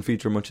 Rafiki doesn't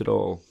feature much at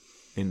all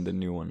in the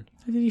new one.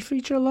 Did he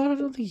feature a lot? I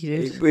don't think he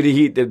did.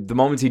 But the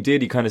moments he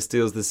did, he kind of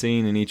steals the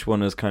scene, and each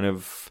one is kind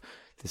of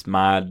this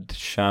mad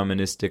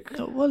shamanistic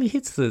Well, he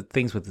hits the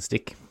things with the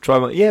stick.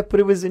 tribal. Yeah, but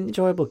it was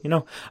enjoyable, you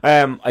know.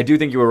 I do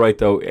think you were right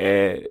though.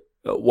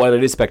 While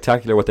it is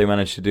spectacular what they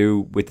managed to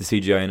do with the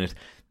CGI in it,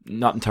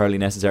 not entirely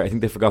necessary. I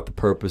think they forgot the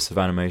purpose of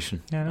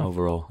animation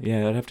overall.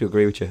 Yeah, I'd have to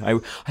agree with you.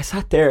 I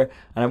sat there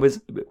and I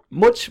was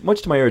much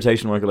to my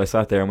irritation, Michael. I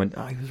sat there and went,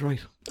 he was right.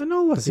 I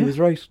know it was. He was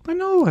right. I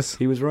know it was.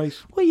 He was right.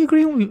 Why are you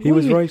agreeing with me? He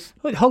was right.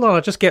 Wait, hold on,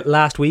 I'll just get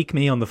last week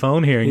me on the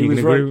phone here and He you can was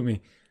agree right. with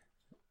me.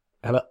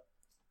 Hello?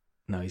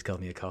 No, he's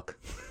called me a cock.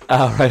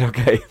 Oh, right,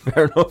 okay.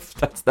 Fair enough.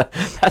 That's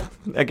that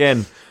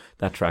again.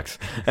 That tracks.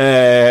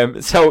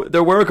 So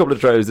there were a couple of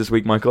trailers this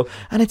week, Michael,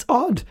 and it's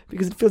odd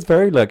because it feels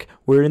very like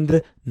we're in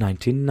the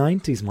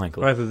 1990s,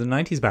 Michael. Rather than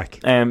 90s back.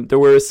 There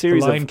were a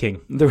series The Lion of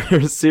King. There were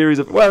a series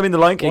of. Well, I mean, the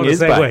Lion King What a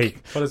is segue.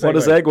 back. What a What a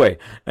segue.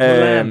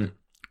 Mulan.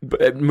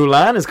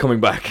 Mulan is coming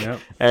back.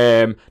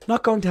 Yep.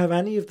 Not going to have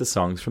any of the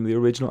songs from the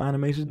original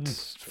animated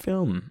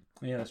film.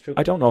 Yeah, that's true.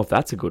 I don't know if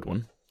that's a good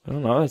one. I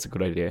don't know. That's a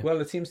good idea.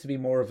 Well, it seems to be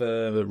more of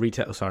a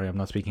retell. Sorry, I'm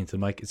not speaking to the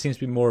mic. It seems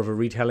to be more of a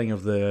retelling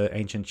of the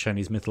ancient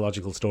Chinese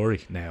mythological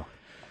story now,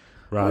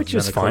 rather Which than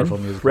is a fine. colourful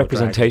musical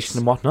Representation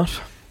and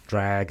whatnot.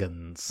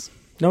 dragons.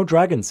 No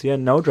dragons. Yeah,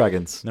 no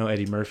dragons. No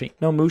Eddie Murphy.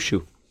 No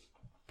Mushu.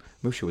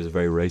 Mushu was a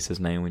very racist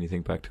name when you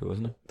think back to it,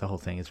 wasn't it? The whole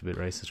thing is a bit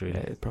racist, really.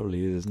 Yeah, it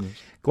probably is, isn't it?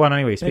 Go on,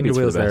 anyway. Spin Maybe your it's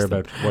for wheels the there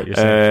best about what you're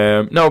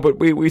saying. No, but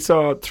we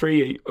saw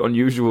 3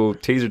 unusual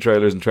teaser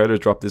trailers and trailers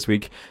dropped this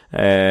week.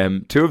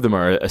 2 of them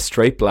are a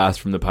straight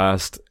blast from the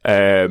past.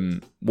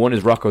 One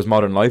is Rocko's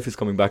Modern Life is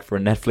coming back for a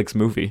Netflix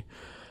movie.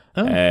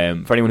 Oh.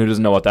 For anyone who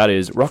doesn't know what that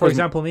is, For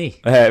example, me.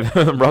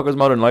 Rocko's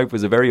Modern Life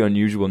was a very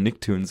unusual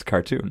Nicktoons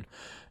cartoon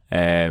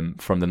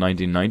from the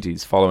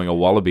 1990s, following a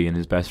wallaby and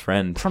his best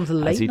friend. From the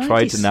late as he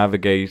tried 90s? to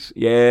navigate,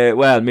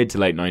 mid to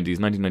late 90s,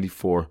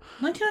 1994.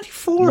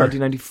 1994.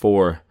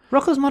 1994.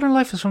 Rocko's Modern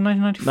Life is from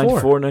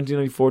 1994.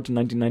 1994 to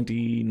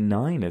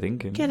 1999, I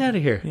think. Get out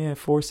of here. Yeah,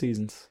 4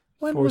 seasons.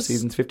 When 4 was-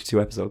 seasons, 52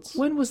 episodes.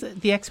 When was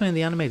the X-Men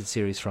the animated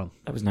series from?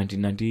 That was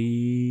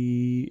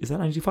 1990. Is that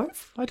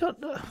 95? I don't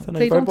know. that They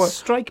 95? don't What?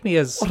 strike me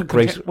as... What a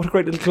great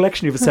little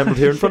collection you've assembled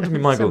here in front of me,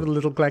 Michael. Michael. A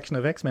little collection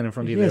of X-Men in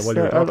front of you Yes, there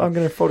while you're talking. I'm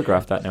going to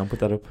photograph that now and put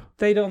that up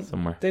They don't...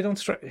 somewhere. They don't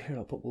strike... Here,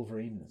 I'll put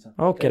Wolverine.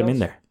 Oh, They get him don't- in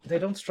there. They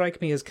don't strike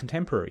me as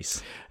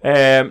contemporaries.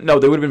 No,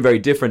 they would have been very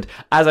different.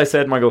 As I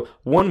said, Michael,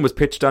 one was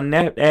pitched on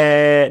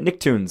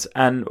Nicktoons,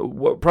 and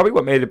probably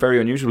what made it very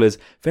unusual is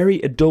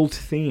very adult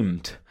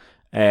themed,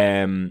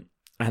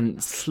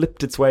 and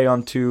slipped its way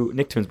onto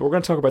Nicktoons. But we're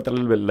going to talk about that a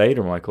little bit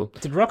later, Michael.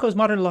 Did Rocko's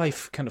Modern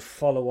Life kind of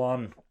follow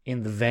on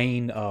in the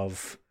vein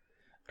of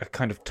a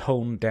kind of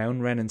toned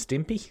down Ren and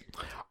Stimpy?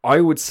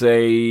 I would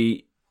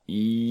say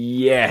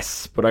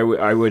yes, but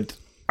I would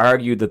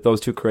argue that those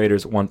two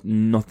creators want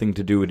nothing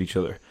to do with each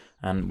other.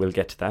 And we'll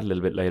get to that a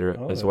little bit later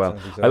as that well.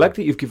 sounds I like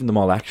that you've given them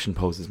all action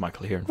poses,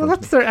 Michael, here in Well, front of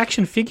me. that's their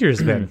action figures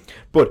then.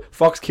 But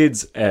Fox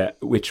Kids,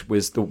 which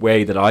was the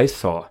way that I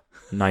saw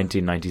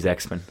 1990s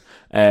X-Men,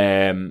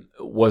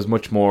 was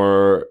much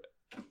more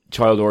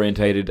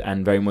child-orientated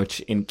and very much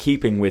in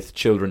keeping with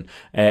children.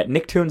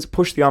 Nicktoons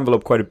pushed the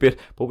envelope quite a bit,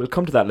 but we'll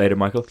come to that later,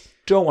 Michael.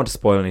 Don't want to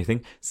spoil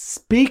anything.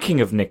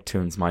 Speaking of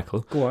Nicktoons,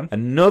 Michael, Go on.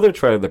 another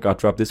trailer that got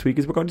dropped this week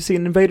is we're going to see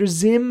an Invader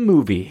Zim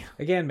movie.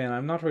 Again, man,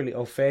 I'm not really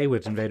au fait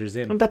with Invader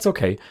Zim. And that's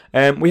okay.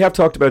 We have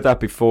talked about that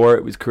before.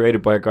 It was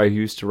created by a guy who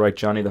used to write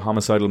Johnny the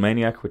Homicidal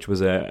Maniac, which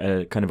was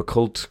a kind of a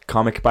cult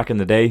comic back in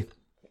the day.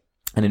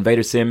 And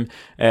Invader Sim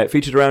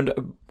featured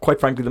around, quite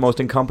frankly, the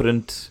most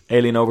incompetent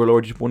alien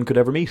overlord one could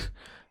ever meet.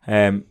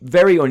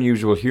 Very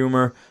unusual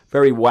humour,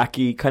 very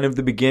wacky, kind of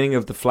the beginning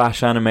of the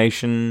flash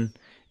animation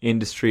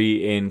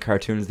industry in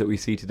cartoons that we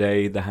see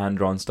today, the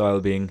hand-drawn style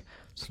being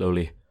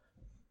slowly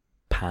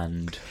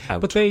panned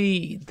out. But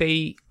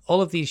they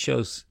all of these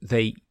shows,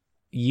 they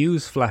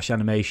use flash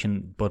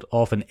animation but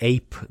often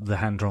ape the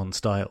hand-drawn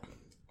style,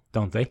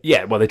 don't they?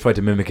 Yeah, well, they tried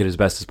to mimic it as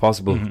best as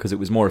possible because it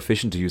was more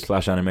efficient to use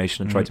flash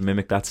animation and try to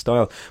mimic that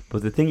style.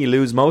 But the thing you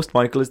lose most,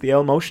 Michael, is the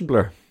L motion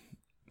blur.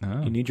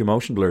 Oh. You need your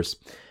motion blurs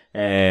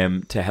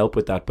to help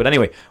with that. But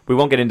anyway, we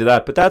won't get into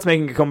that. But that's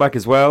making a comeback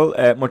as well,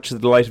 much to the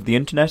delight of the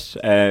internet.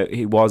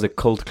 He was a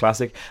cult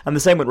classic. And the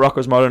same with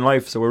Rocko's Modern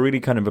Life. So we're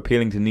really kind of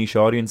appealing to niche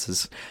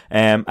audiences.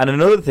 And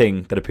another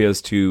thing that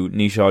appeals to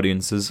niche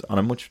audiences on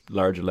a much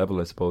larger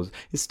level, I suppose,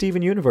 is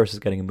Steven Universe is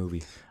getting a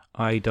movie.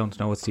 I don't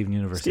know what Steven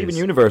Universe Steven is.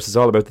 Universe is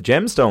all about the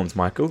gemstones,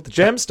 Michael. The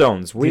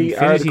gemstones. We are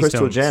the Infinity crystal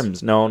Stones.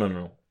 gems.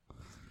 No.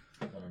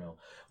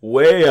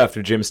 Way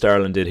after Jim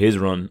Starlin did his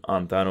run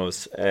on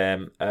Thanos,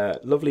 a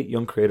lovely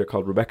young creator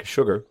called Rebecca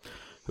Sugar,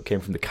 who came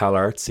from the Cal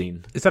Art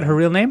scene. Is that her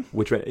real name?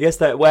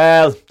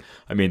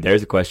 I mean,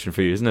 there's a question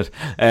for you, isn't it?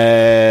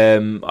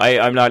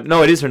 I'm not.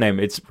 No, it is her name.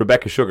 It's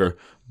Rebecca Sugar,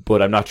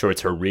 but I'm not sure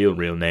it's her real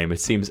name.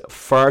 It seems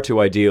far too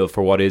ideal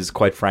for what is,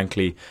 quite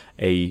frankly,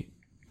 a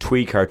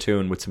twee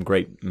cartoon with some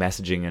great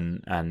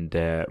messaging and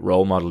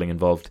role modeling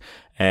involved.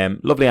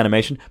 Lovely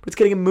animation, but it's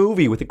getting a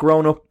movie with a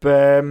grown up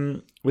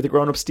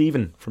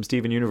Steven from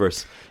Steven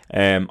Universe.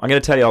 I'm going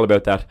to tell you all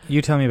about that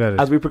You tell me about it.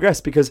 as we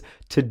progress, because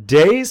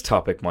today's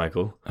topic,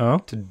 Michael,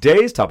 and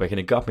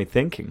it got me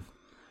thinking,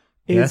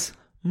 is,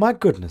 my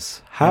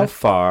goodness, how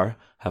far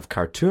have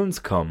cartoons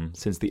come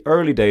since the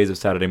early days of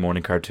Saturday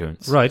morning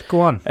cartoons? Right,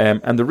 go on.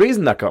 And the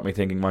reason that got me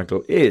thinking,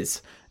 Michael,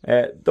 is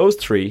those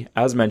three,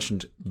 as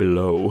mentioned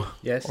below,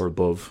 Yes. or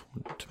above,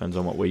 depends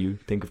on what way you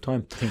think of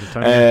time. Think of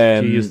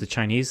time. Do you use the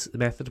Chinese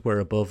method where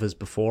above is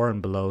before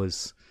and below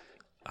is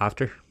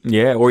after?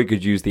 Yeah, or you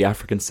could use the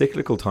African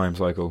cyclical time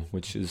cycle,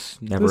 which is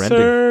never The ending.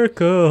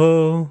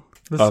 circle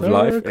Of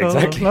life, circle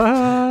exactly.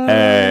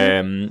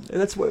 life.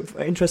 That's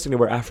interestingly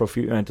where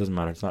Afrofusion. It doesn't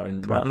matter. It's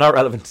not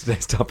relevant to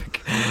today's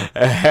topic.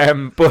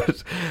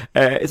 But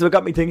so it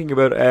got me thinking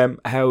about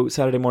how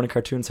Saturday morning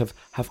cartoons have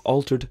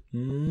altered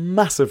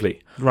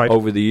massively Right.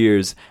 over the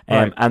years,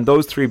 Right. and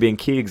those three being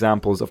key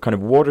examples of kind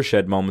of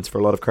watershed moments for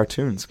a lot of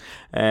cartoons.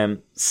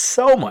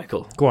 So,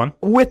 Michael, Go on.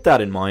 with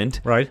that in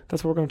mind, Right.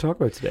 that's what we're going to talk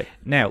about today.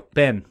 Now,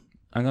 Ben,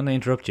 I'm going to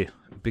interrupt you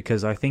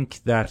because I think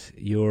that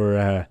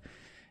you're...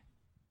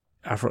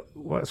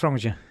 what's wrong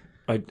with you?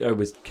 I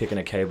was kicking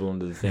a cable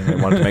under the thing. I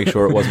wanted to make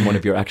sure it wasn't one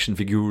of your action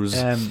figures.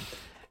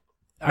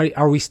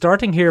 Are we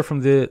starting here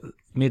from the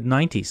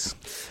mid-90s?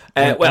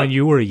 When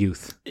you were a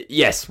youth?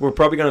 Yes, we're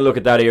probably going to look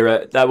at that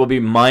era. That will be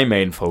my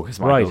main focus,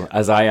 Michael, Right.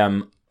 as I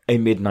am a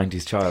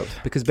mid-90s child.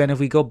 Because, Ben, if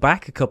we go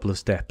back a couple of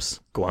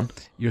steps, Go on.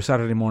 your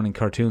Saturday morning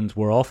cartoons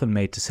were often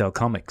made to sell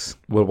comics.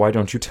 Well, why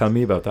don't you tell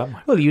me about that,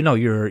 Michael? Well, you know,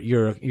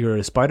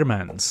 your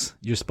Spider-Man's.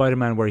 Your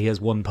Spider-Man where he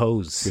has one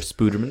pose. Your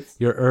Spooderman?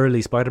 Your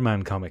early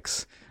Spider-Man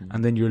comics.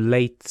 And then your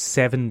late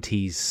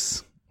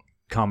 70s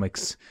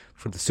comics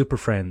for the Super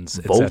Friends,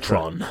 etc.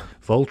 Voltron.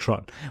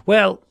 Voltron.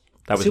 Well,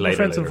 That was Super later.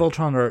 Friends and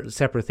Voltron are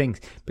separate things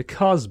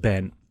because,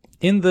 Ben,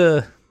 in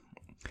the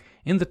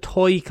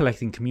toy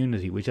collecting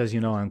community, which, as you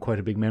know, I'm quite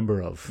a big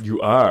member of,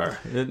 You are?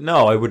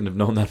 No, I wouldn't have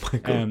known that,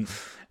 Michael.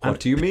 What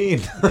do you mean?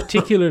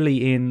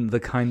 particularly in the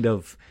kind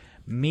of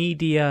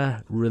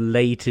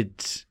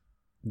media-related,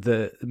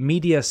 the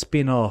media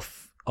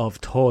spin-off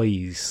of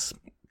toys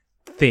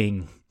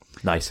thing.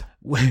 Nice.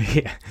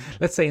 Yeah,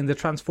 let's say in the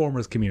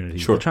Transformers community,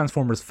 Sure. the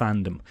Transformers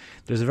fandom,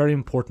 there's a very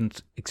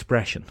important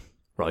expression,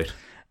 Right.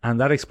 and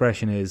that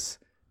expression is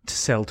to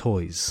sell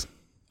toys.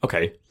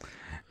 Okay.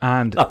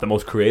 And Not the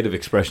most creative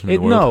expression in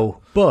the world.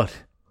 no,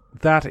 but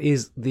that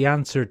is the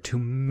answer to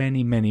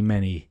many, many,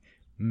 many,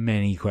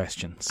 many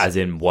questions. As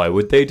in, why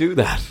would they do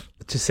that?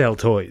 To sell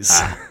toys.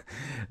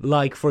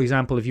 Like, for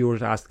example, if you were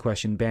to ask the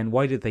question, Ben,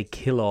 why did they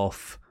kill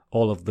off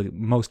all of the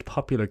most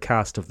popular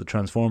cast of the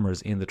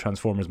Transformers in the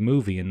Transformers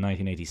movie in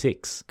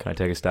 1986? Can I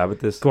take a stab at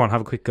this? Go on, have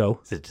a quick go.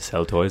 Is it to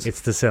sell toys?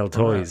 It's to sell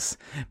toys.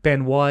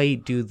 Ben, why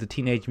do the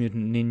Teenage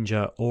Mutant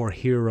Ninja or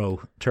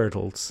Hero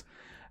Turtles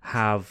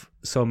have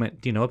so many...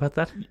 Do you know about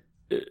that?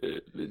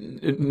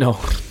 No.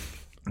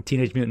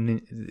 Teenage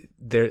Mutant...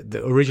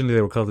 Originally,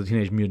 they were called the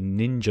Teenage Mutant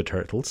Ninja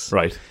Turtles.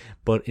 Right.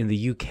 But in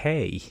the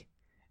UK,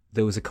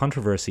 there was a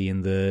controversy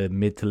in the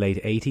mid to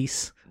late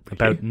 80s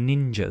about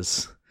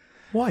ninjas.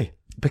 Why?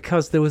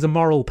 Because there was a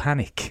moral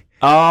panic.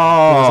 Oh,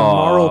 There was a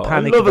moral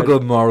panic I love a about-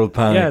 good moral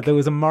panic. Yeah, there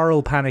was a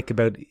moral panic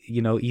about,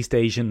 East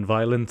Asian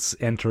violence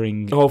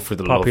entering Oh, for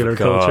the popular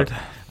love of God.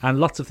 culture. And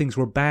lots of things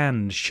were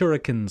banned.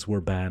 Shurikens were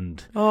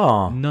banned.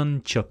 Oh,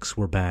 Nunchucks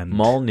were banned.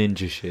 mall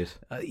ninja shit.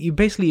 You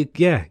basically,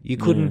 you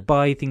couldn't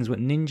buy things with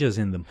ninjas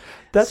in them.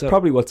 That's So-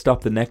 probably what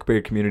stopped the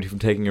neckbeard community from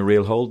taking a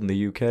real hold in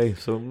the UK.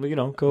 So,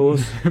 go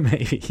us.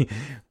 Maybe.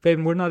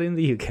 Ben, we're not in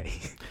the UK.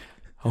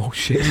 Oh,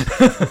 shit.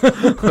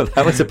 Well,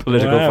 that was a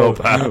political faux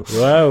pas.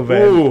 Wow,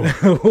 Ben.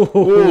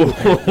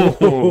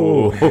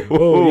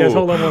 Oh, yes,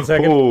 hold on one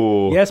second.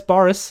 Oh. Yes,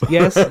 Boris.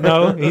 Yes,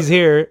 no, he's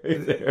here.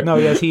 No,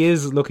 yes, he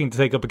is looking to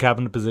take up a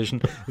cabinet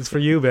position. It's for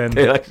you, Ben.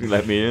 They actually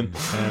let me in.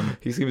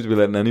 He seems to be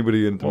letting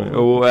anybody in.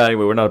 Anyway,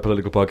 we're not a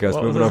political podcast.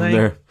 What was Moving I on from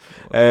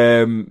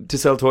there. To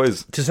sell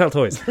toys. To sell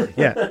toys.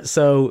 Yeah.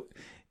 So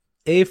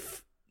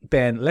if,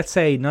 Ben, let's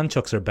say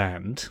nunchucks are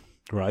banned,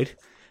 right?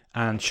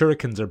 And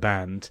shurikens are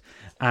banned,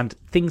 and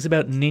things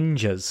about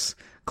ninjas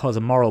cause a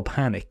moral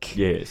panic.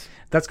 Yes.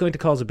 That's going to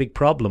cause a big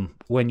problem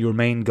when your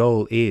main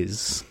goal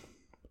is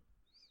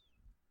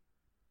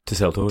To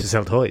sell toys. to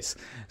sell toys.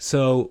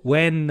 So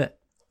when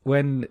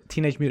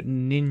Teenage Mutant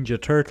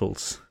Ninja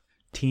Turtles,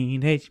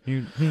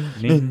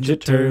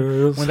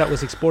 when that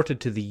was exported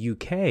to the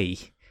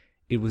UK,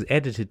 it was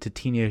edited to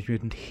Teenage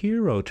Mutant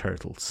Hero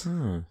Turtles.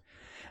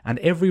 And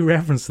every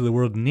reference to the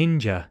word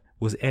ninja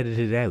was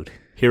edited out.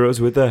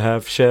 Heroes with a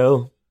half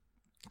shell.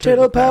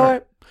 Turtle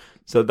power.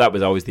 So that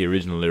was always the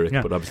original lyric,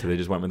 Yeah. but obviously they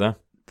just went with that.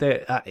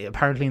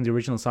 Apparently in the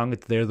original song,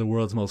 they're the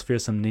world's most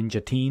fearsome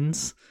ninja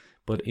teens.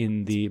 But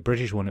in the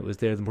British one, it was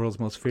they're the world's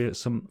most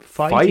fearsome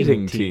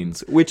fighting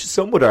teens. Which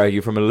some would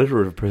argue from a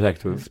literary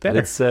perspective, It's better.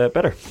 It's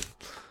better.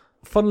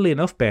 Funnily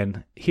enough,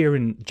 Ben, here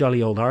in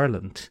jolly old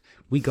Ireland,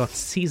 we got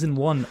season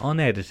 1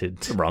 unedited.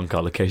 It's a wrong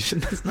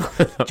collocation.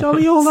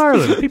 Jolly old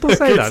Ireland. People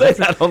say You that. say That's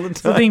that all the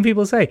It's the time. thing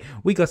people say.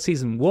 We got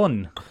season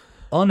 1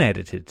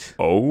 unedited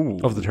Oh.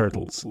 of the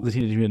Turtles, the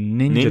Teenage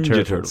Mutant Ninja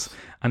Turtles.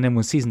 And then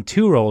when season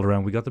 2 rolled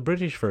around, we got the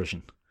British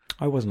version.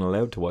 I wasn't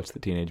allowed to watch the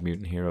Teenage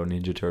Mutant Hero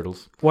Ninja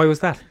Turtles Why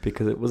was that?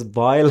 because it was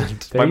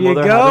violent. There My you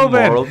mother go, had a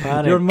moral Ben.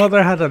 panic. Your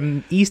mother had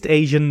an East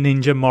Asian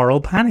ninja moral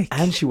panic.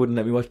 And she wouldn't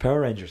let me watch Power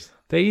Rangers.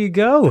 There you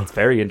go. It's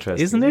very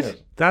interesting. Isn't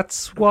it?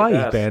 That's why,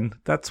 that. Ben.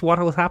 That's what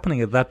was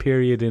happening at that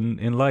period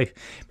in life.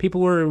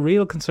 People were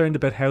real concerned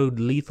about how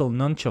lethal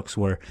nunchucks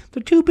were.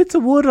 They're 2 bits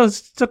of wood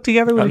stuck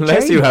together with a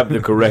Unless chain. you have the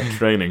correct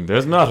training,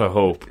 there's not a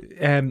hope.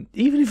 Even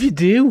if you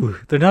do,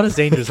 they're not as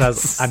dangerous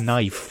as a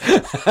knife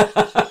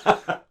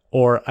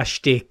or a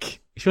stick.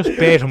 You just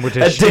bait him with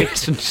a A stick.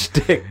 Dacian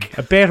stick.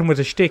 Bait him with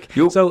a stick.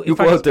 You so, in go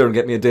fact, out there and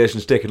get me a Dacian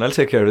stick and I'll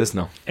take care of this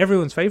now.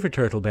 everyone's favourite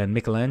turtle, Ben,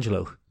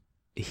 Michelangelo,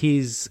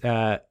 his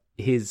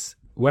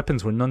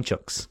weapons were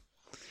nunchucks.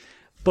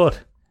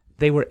 But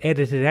they were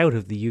edited out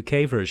of the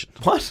UK version.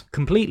 What?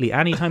 Completely.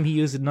 Anytime he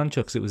used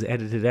nunchucks, it was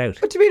edited out.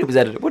 What do you mean it was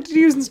edited? What did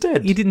you use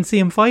instead? You didn't see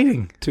him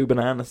fighting. 2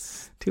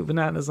 bananas. 2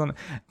 bananas on it.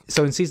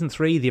 So in season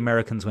 3, the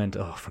Americans went,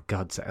 oh, for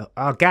God's sake.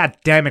 Oh, God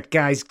damn it,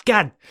 guys.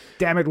 God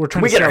damn it. We're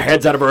trying Can we to get sell our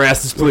heads out of our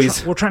asses,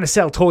 please? We're trying to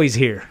sell toys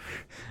here.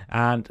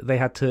 And they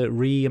had to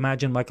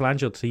reimagine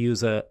Michelangelo to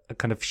use a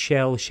kind of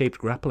shell-shaped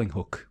grappling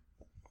hook.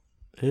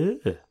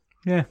 Ugh.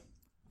 Yeah.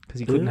 Because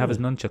he couldn't have his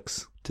Ugh.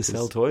 nunchucks. To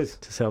sell toys.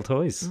 To sell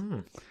toys.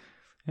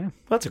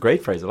 That's a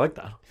great phrase. I like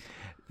that.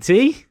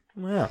 See?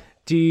 Yeah.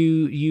 Do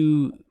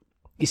you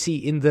see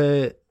in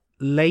the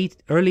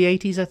early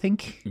 80s, I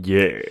think,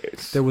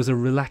 Yes. there was a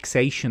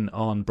relaxation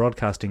on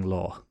broadcasting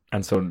law.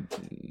 And so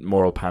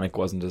moral panic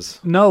wasn't as...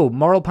 No,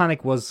 moral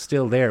panic was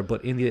still there,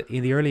 but in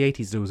the early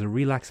 80s there was a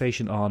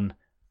relaxation on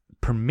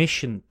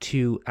permission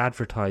to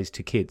advertise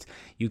to kids.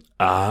 You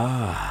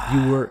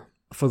were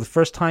for the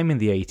first time in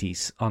the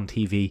 80s on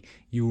TV,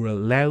 you were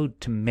allowed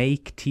to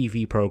make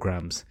TV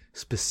programs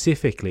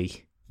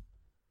specifically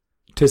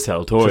To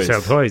sell toys. to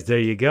sell toys. There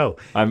you go.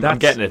 I'm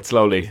getting it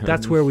slowly.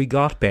 That's where we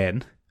got,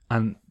 Ben.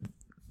 And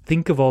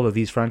think of all of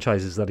these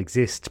franchises that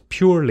exist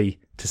purely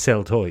to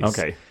sell toys.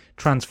 Okay.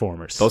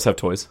 Transformers. Those have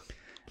toys.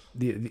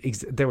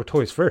 They were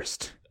toys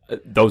first.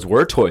 Those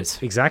were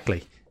toys.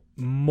 Exactly.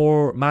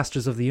 More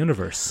Masters of the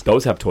Universe.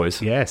 Those have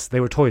toys. Yes, they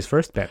were toys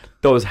first, Ben.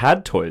 Those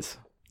had toys.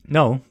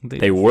 No.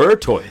 They were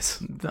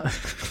toys.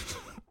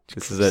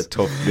 This is a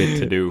tough bit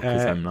to do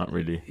because I'm not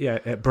really...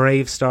 Yeah,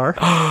 Brave Star.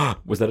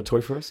 Was that a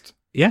toy first?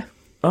 Yeah.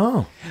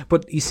 Oh.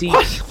 But you see...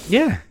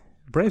 Yeah,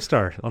 Brave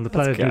Star on the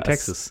planet New gas.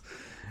 Texas.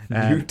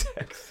 New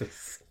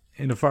Texas.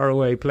 In a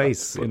faraway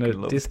place, in a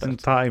fucking love distant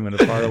that. time, in a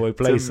faraway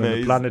place on the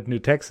amazing. planet New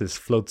Texas,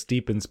 floats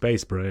deep in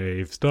space.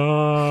 Brave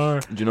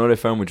Star. Do you know what I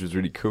found which was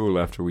really cool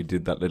after we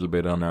did that little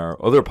bit on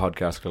our other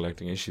podcast,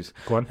 Collecting Issues?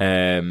 Go on.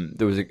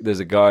 There's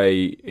a guy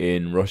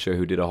in Russia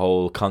who did a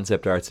whole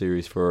concept art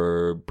series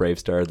for Brave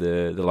Star,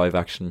 the live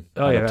action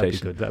Oh yeah,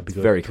 adaptation. that'd be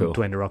good. Very cool.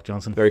 Dwayne The Rock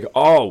Johnson. Very cool.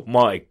 Oh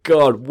my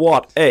god,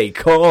 what a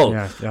call!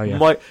 Yeah, oh,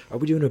 yeah. Are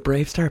we doing a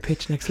Brave Star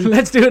pitch next week?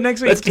 Let's do it next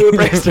week. Let's do a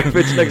Brave Star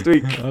pitch next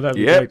week. Oh, that'd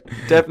be Yep, great.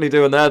 definitely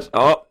doing that.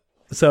 Oh,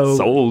 So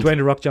sold. Dwayne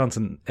The Rock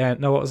Johnson.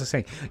 No, what was I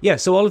saying? Yeah,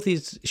 so all of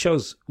these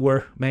shows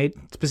were made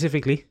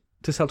specifically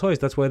to sell toys.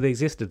 That's why they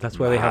existed. That's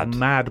why they have Mad.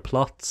 mad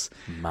plots.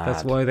 Mad.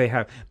 That's why they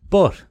have.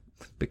 But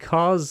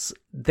because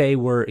they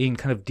were in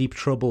kind of deep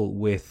trouble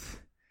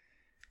with,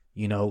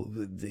 you know,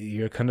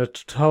 you're kind of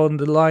towing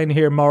the line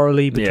here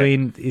morally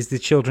between is this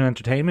children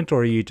entertainment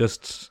or are you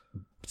just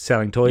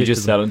selling toys? You're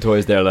just to them? selling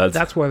toys there, lads.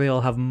 That's why they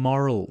all have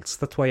morals.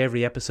 That's why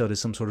every episode is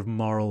some sort of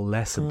moral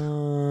lesson.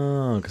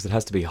 because it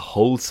has to be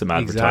wholesome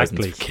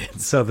advertisements Exactly. for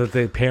kids. So that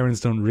the parents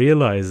don't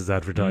realize it's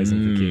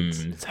advertising for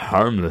kids. It's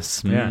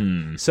harmless. Yeah.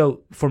 Mm.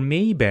 So for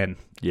me, Ben,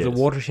 Yes. the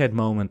watershed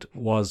moment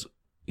was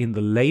in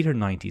the later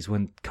 90s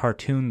when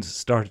cartoons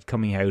started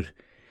coming out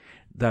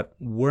that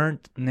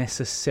weren't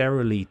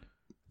necessarily...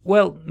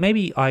 Well,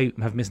 maybe I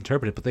have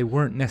misinterpreted, but they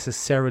weren't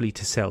necessarily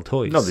to sell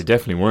toys. No, they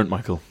definitely weren't,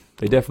 Michael.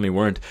 They definitely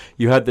weren't.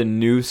 You had the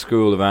new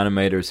school of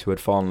animators who had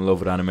fallen in love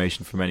with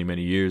animation for many,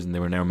 many years, and they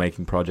were now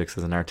making projects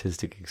as an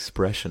artistic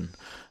expression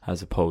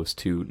as opposed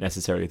to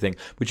necessarily a thing.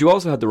 But you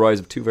also had the rise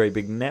of two very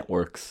big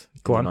networks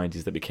Go in on. the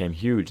 90s that became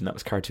huge, and that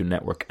was Cartoon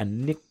Network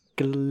and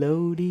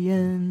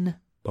Nickelodeon.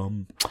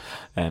 Bum.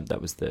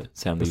 That was the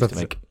sound they used to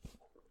make.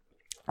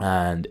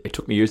 And it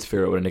took me years to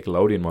figure out what a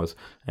Nickelodeon was.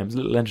 It was a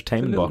little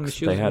entertainment little box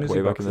music they had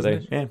way back in the day.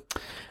 box, isn't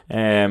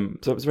Yeah.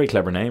 So it was a very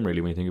clever name,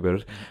 really, when you think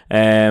about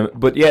it.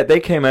 But yeah, they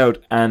came out,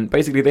 and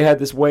basically they had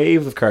this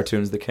wave of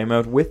cartoons that came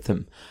out with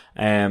them.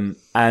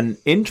 And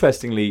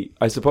interestingly,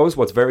 I suppose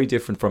what's very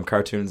different from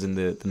cartoons in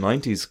the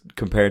 90s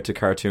compared to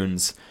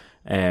cartoons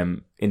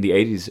in the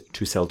 80s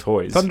to sell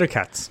toys.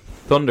 Thundercats.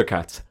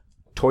 Thundercats.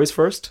 Toys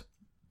first?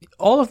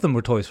 All of them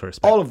were toys first.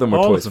 All of them were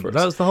toys first.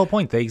 That was the whole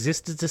point. They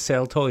existed to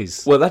sell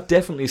toys. Well, that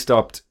definitely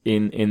stopped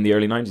in the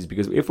early 90s,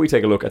 because if we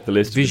take a look at the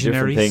list of the different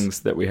Visionaries. things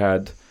that we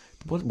had...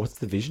 What's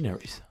the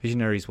Visionaries?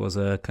 Visionaries was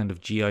a kind of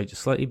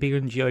slightly bigger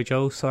than G.I.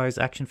 Joe size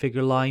action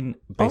figure line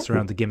based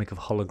around the gimmick of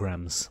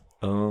holograms.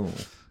 Oh,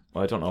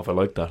 well, I don't know if I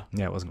like that.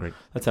 Yeah, it wasn't great.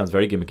 That sounds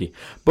very gimmicky.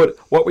 But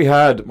what we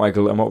had,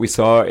 Michael, and what we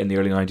saw in the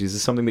early 90s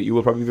is something that you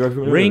will probably be very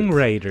familiar Ring with.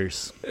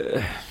 Raiders.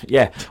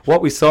 Yeah,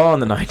 what we saw in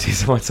the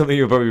 90s, and something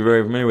you'll probably be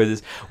very familiar with,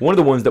 is one of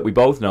the ones that we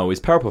both know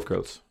is Powerpuff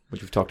Girls,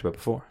 which we've talked about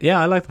before.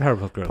 Yeah, I like the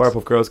Powerpuff Girls.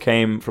 Powerpuff Girls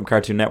came from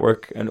Cartoon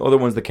Network, and other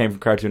ones that came from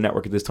Cartoon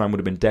Network at this time would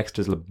have been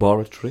Dexter's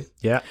Laboratory,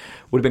 Yeah,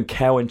 would have been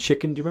Cow and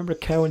Chicken. Do you remember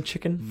Cow and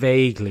Chicken?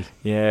 vaguely.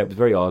 Yeah, it was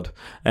very odd.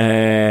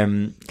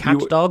 Cat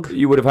Dog?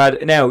 You would have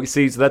had... Now,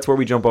 see, so that's where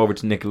we jump over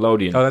to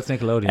Nickelodeon. Oh, that's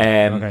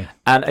Nickelodeon. Okay.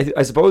 And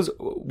I suppose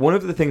one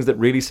of the things that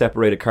really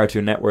separated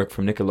Cartoon Network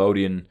from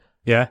Nickelodeon,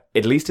 Yeah.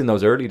 at least in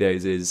those early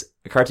days, is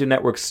Cartoon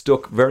Network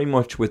stuck very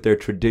much with their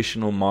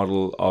traditional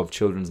model of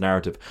children's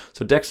narrative.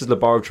 So Dexter's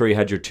Laboratory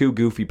had your two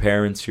goofy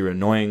parents, your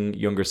annoying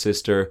younger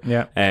sister,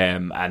 Yeah.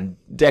 and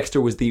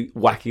Dexter was the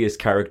wackiest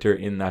character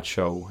in that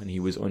show, and he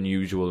was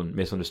unusual and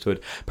misunderstood.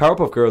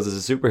 Powerpuff Girls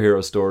is a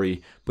superhero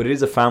story, but it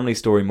is a family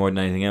story more than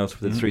anything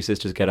else, where the three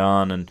sisters get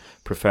on, and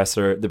the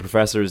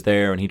professor is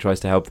there, and he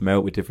tries to help them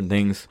out with different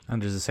things.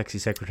 And there's a sexy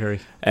secretary.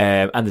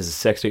 And there's a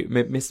sexy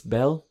Miss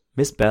Bell.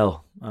 Miss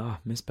Bell.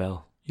 Miss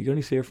Bell. You can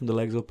only see her from the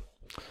legs up.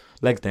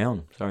 Legs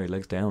down. Sorry,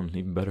 legs down.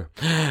 Even better.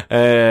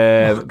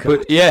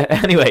 But yeah,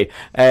 anyway.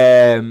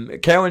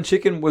 Cow and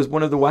Chicken was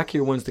one of the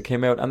wackier ones that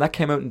came out. And that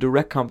came out in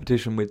direct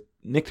competition with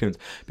Nicktoons.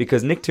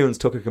 Because Nicktoons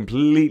took a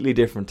completely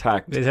different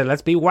tact. They said,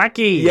 let's be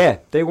wacky. Yeah,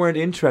 they weren't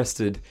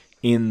interested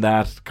in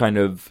that kind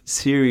of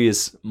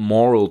serious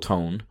moral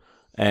tone.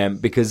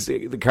 Because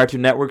the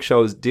Cartoon Network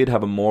shows did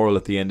have a moral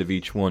at the end of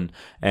each one.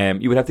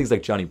 You would have things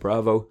like Johnny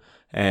Bravo.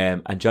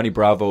 And Johnny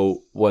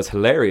Bravo was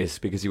hilarious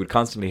because he would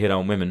constantly hit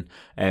on women.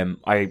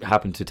 I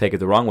happened to take it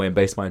the wrong way and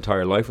base my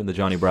entire life on the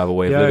Johnny Bravo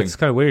way of Yeah, living. it's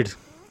kind of weird.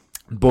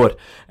 But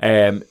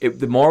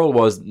the moral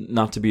was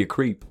not to be a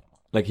creep.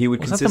 Like he would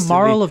Was that the consistently...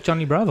 moral of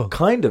Johnny Bravo?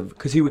 Kind of,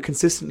 because he would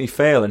consistently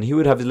fail, and he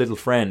would have his little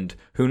friend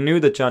who knew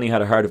that Johnny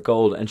had a heart of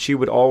gold, and she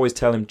would always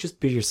tell him,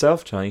 just be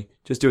yourself, Johnny,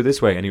 just do it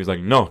this way. And he was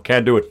like, no,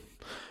 can't do it.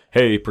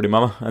 Hey, pretty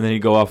mama. And then he'd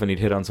go off and he'd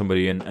hit on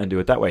somebody and do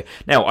it that way.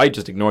 Now, I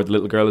just ignored the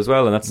little girl as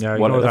well, and that's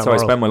how I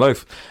spend my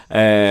life.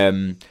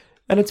 And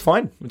it's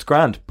fine. It's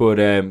grand. But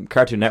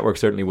Cartoon Network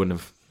certainly wouldn't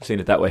have seen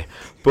it that way.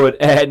 But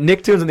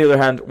Nicktoons, on the other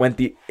hand, went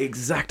the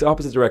exact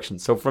opposite direction.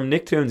 So from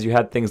Nicktoons, you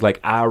had things like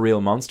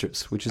Real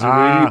Monsters, which is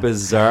really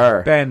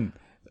bizarre. Ben,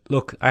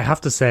 look, I have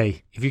to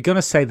say, if you're going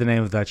to say the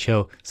name of that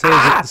show,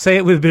 say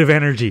it with a bit of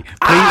energy.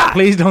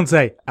 Please don't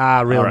say,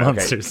 Real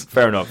Monsters. Okay.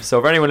 Fair enough.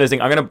 So for anyone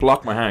listening, I'm going to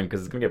block my hand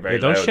because it's going to get very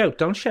loud.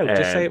 Don't shout.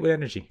 Just say it with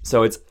energy.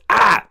 So it's,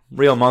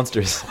 Real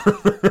Monsters.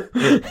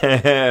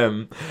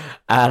 And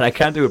I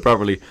can't do it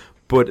properly.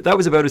 But that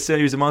was about a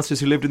series of monsters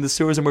who lived in the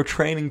sewers and were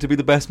training to be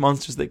the best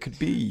monsters they could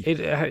be.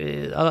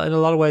 In a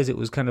lot of ways, it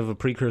was kind of a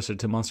precursor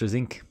to Monsters,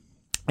 Inc.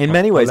 In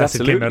many ways,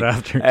 absolutely. It came out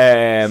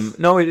after.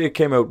 No, it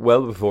came out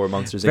well before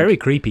Monsters, Inc. Very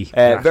creepy.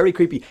 Very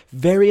creepy.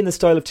 Very in the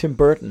style of Tim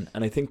Burton.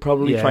 And I think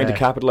probably trying to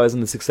capitalise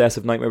on the success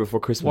of Nightmare Before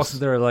Christmas.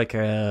 Wasn't there like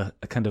a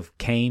kind of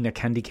cane, a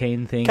candy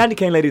cane thing? Candy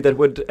cane lady that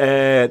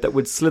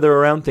would slither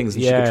around things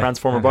and she could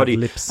transform her body.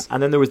 Lips.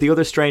 And then there was the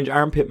other strange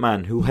armpit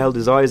man who held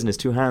his eyes in his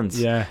two hands.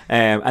 Yeah.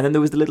 And then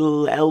there was the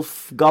little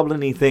elf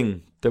goblin-y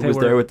thing that was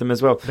there with them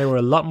as well. They were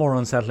a lot more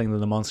unsettling than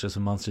the monsters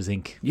from Monsters,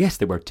 Inc. Yes,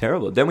 they were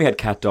terrible. Then we had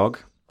Cat Dog.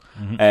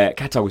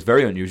 Cat Dog was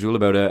very unusual,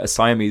 about a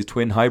Siamese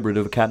twin hybrid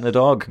of a cat and a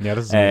dog. Yeah, that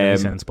doesn't make any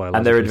sense biologically.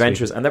 And their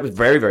adventures, and that was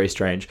very, very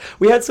strange.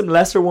 We had some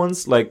lesser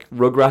ones like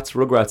Rugrats.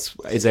 Rugrats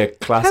is a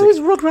classic. How is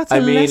Rugrats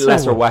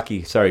lesser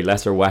wacky. Sorry,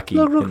 lesser wacky.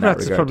 Well, Rugrats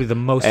is probably the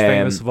most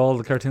famous of all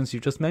the cartoons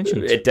you've just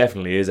mentioned. It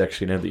definitely is,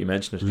 actually, now that you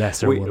mention it.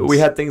 Lesser ones. We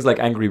had things like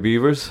Angry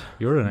Beavers.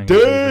 You're an Angry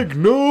Beaver.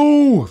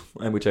 No!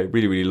 And which I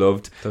really, really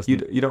loved.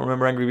 You don't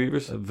remember Angry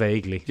Beavers?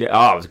 Vaguely.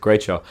 Yeah, it was a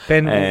great show.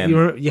 Ben,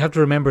 you have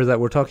to remember that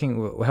we're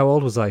talking... How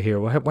old was I here?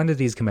 When did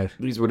these come out?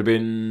 These would have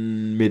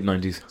been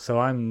mid-90s. So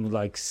I'm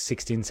like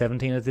 16,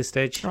 17 at this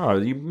stage. Oh,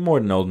 you're more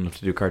than old enough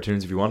to do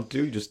cartoons if you wanted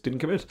to. You just didn't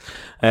commit.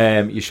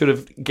 You should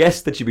have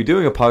guessed that you'd be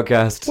doing a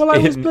podcast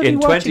in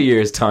 20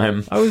 years'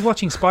 time. I was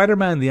watching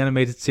Spider-Man, the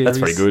animated series. That's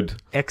very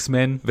good.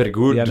 X-Men, very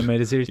good. The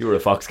animated series. You were a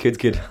Fox Kids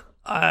kid.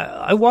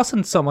 I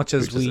wasn't so much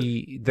as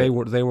they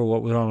were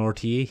what was on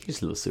RTE.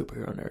 Just a little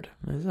superhero nerd.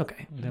 It's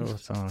okay. They were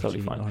on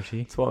totally fine.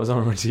 RTE. That's what was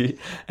on RTE.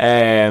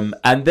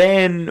 And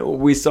then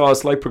we saw a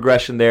slight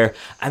progression there,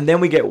 and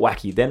then we get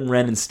wacky. Then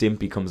Ren and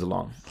Stimpy comes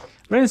along.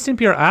 Ren and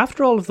Stimpy are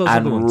after all of those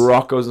other ones. And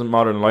Rocko's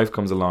Modern Life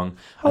comes along.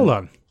 Hold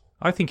on.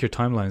 I think your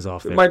timeline's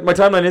off there. My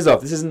timeline is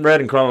off. This isn't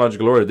read in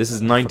chronological order. This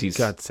is 90s. For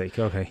God's sake,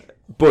 okay.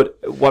 But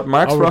what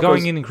marks we're Rocko's...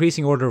 going in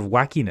increasing order of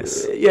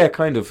wackiness. Yeah,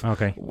 kind of.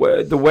 Okay.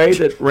 The way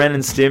that Ren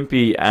and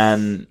Stimpy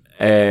and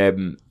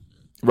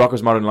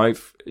Rocko's Modern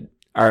Life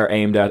are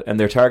aimed at, and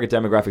their target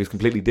demographic is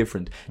completely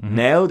different. Mm-hmm.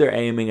 Now they're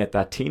aiming at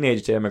that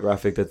teenage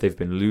demographic that they've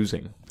been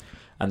losing.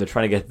 And they're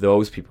trying to get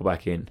those people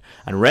back in.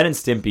 And Ren and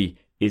Stimpy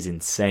is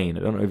insane.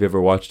 I don't know if you've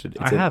ever watched it.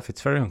 I have.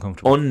 It's very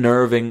uncomfortable.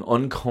 Unnerving,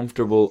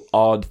 uncomfortable,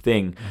 odd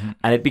thing. Mm-hmm.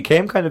 And it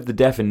became kind of the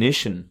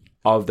definition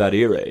of that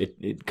era.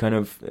 It kind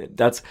of,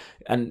 that's,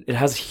 and it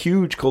has a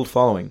huge cult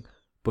following,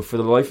 but for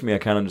the life of me I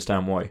can't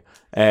understand why.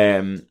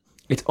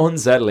 It's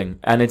unsettling,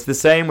 and it's the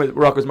same with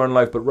Rocko's Modern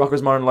Life, but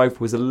Rocko's Modern Life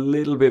was a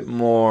little bit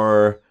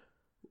more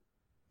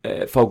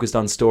focused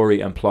on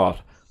story and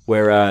plot,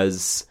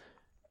 whereas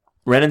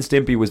Ren and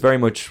Stimpy was very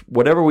much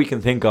whatever we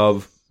can think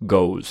of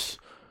goes.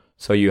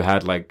 So you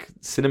had like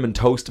Cinnamon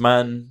Toast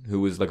Man, who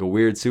was like a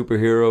weird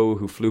superhero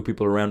who flew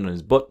people around on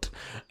his butt.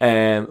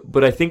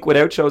 But I think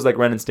without shows like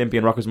Ren and Stimpy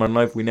and Rocko's Modern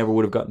Life, we never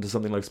would have gotten to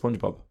something like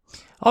SpongeBob.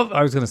 Oh,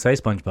 I was going to say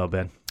SpongeBob,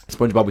 Ben.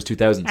 SpongeBob was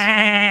 2000s.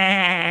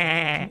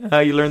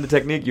 You learned the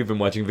technique. You've been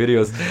watching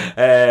videos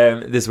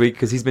this week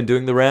because he's been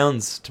doing the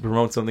rounds to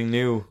promote something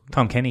new.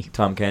 Tom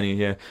Kenny,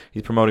 yeah.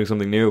 He's promoting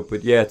something new.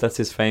 But yeah, that's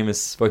his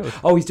famous...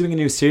 Oh, he's doing a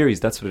new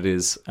series. That's what it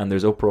is. And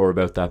there's uproar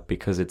about that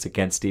because it's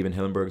against Steven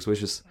Hillenburg's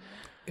wishes.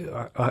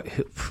 A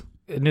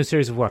new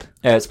series of what?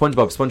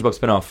 SpongeBob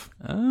spin-off.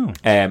 Oh.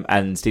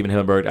 And Steven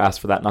Hillenburg asked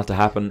for that not to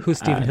happen. Who's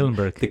Steven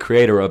Hillenburg? The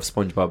creator of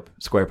SpongeBob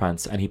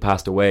SquarePants, and he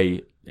passed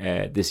away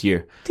this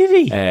year. Did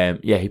he?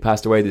 Yeah, he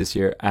passed away this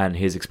year, and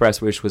his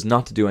express wish was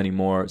not to do any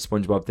more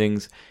SpongeBob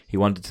things. He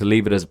wanted to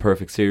leave it as a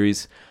perfect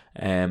series.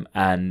 And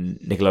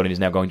Nickelodeon is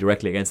now going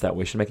directly against that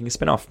wish and making a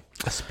spin-off.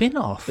 A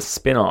spin-off? A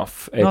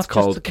spin-off. It's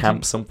called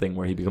Camp Something,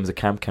 where he becomes a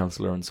camp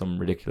counselor on some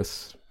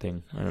ridiculous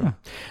thing. I don't know.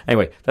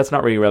 Anyway, that's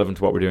not really relevant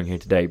to what we're doing here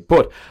today.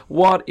 But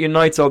what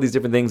unites all these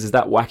different things is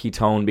that wacky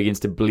tone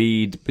begins to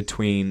bleed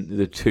between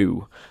the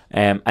two.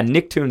 And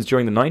Nicktoons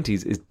during the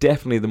 90s is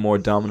definitely the more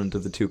dominant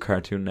of the two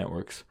cartoon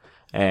networks.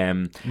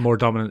 More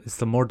dominant. It's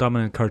the more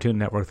dominant Cartoon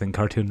Network than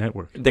Cartoon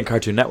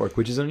Network.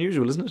 Which is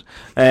unusual, isn't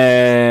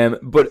it?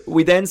 But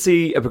we then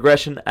see a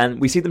progression, and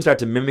we see them start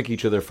to mimic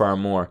each other far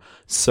more.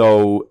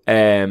 So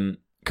Cartoon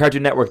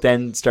Network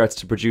then starts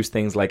to produce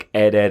things like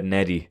Ed, Edd and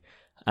Eddy,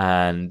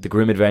 and The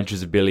Grim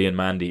Adventures of Billy and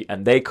Mandy,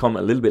 and they come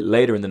a little bit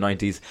later in the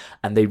 90s,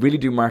 and they really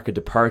do mark a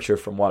departure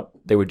from what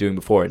they were doing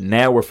before.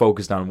 Now we're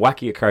focused on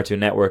Wacky at Cartoon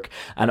Network,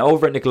 and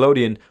over at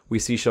Nickelodeon we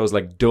see shows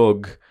like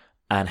Doug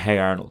and Hey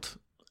Arnold,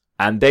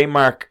 and they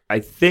mark, I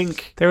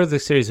think, They were the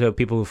series about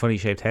people with funny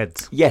shaped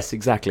heads. yes,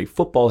 exactly,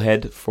 football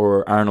head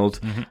for Arnold,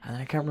 and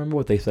I can't remember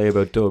what they say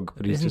about Doug,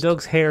 but he's Isn't just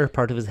Doug's hair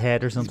part of his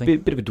head or he's a something?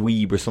 bit of a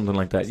dweeb or something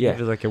like that. Yeah, It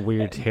was like a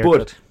weird But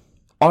haircut.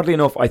 oddly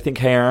enough, I think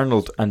Hey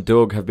Arnold and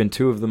Doug have been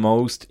two of the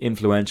most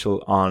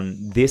influential on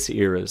this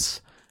era's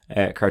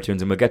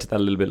cartoons, and we'll get to that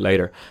a little bit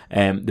later.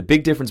 The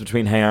big difference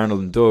between Hey Arnold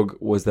and Doug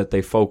was that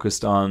they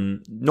focused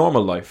on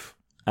normal life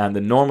and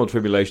the normal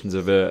tribulations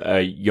of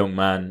a young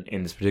man,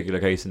 in this particular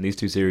case, in these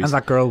two series, And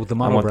that girl with the and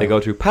what monobrow. they go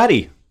through.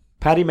 Patty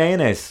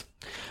Mayonnaise.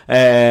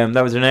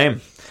 That was her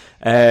name.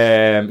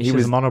 She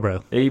was a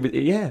monobrow.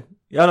 Yeah.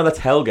 Oh, no, that's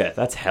Helga.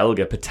 That's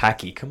Helga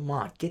Pataki. Come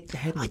on, get the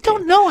head. I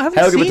don't know. I haven't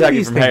Helga seen Pataki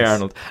these from things. Hey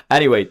Arnold.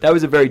 Anyway, that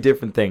was a very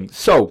different thing.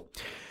 So,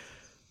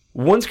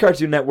 once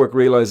Cartoon Network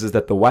realizes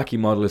that the wacky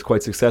model is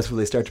quite successful,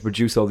 they start to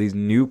produce all these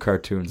new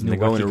cartoons, and New they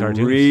go wacky in a cartoons.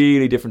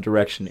 really different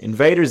direction.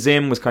 Invader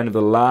Zim was kind of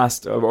the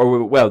last,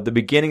 or the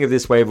beginning of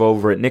this wave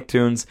over at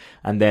Nicktoons,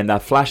 and then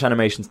that Flash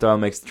animation style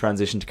makes the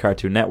transition to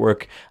Cartoon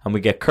Network, and we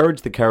get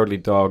Courage the Cowardly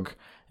Dog,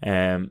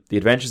 The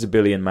Adventures of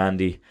Billy and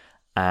Mandy,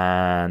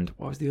 and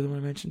what was the other one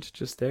I mentioned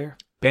just there?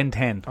 Ben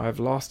 10. I've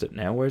lost it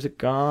now. Where's it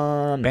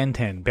gone? Ben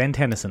 10. Ben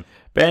Tennyson.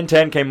 Ben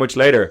 10 came much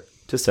later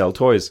to sell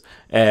toys,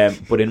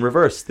 but in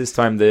reverse. This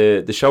time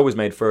the show was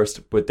made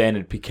first, but then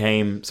it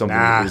became something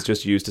that was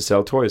just used to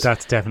sell toys.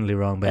 That's definitely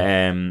wrong,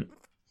 Ben.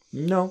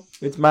 No,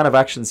 it's Man of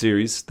Action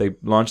series. They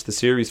launched the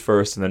series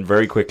first, and then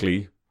very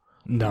quickly.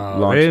 No,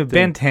 launched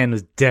Ben 10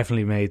 was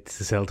definitely made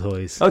to sell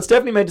toys. Oh, it's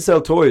definitely made to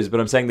sell toys, but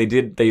I'm saying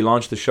they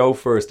launched the show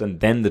first and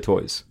then the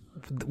toys.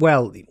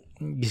 Well,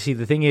 you see,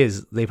 the thing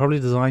is, they probably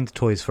designed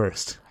toys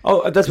first.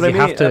 Oh, that's what I You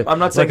mean. have to, I'm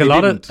not saying like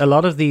they a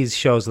lot of these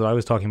shows that I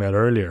was talking about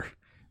earlier.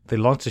 They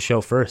launched the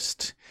show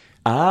first,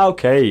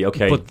 okay.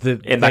 But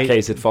In that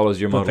case, it follows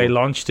your but model. they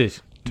launched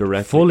it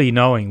directly. fully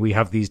knowing we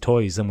have these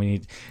toys and we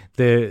need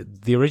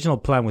the original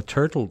plan with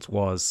Turtles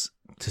was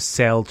to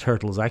sell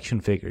Turtles action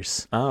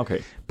figures.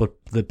 Okay. But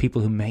the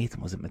people who made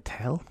them, was it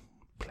Mattel?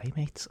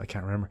 Playmates? I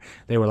can't remember.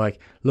 They were like,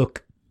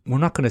 look, we're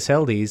not going to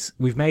sell these.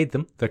 We've made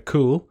them. They're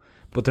cool,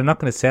 but they're not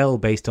going to sell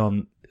based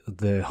on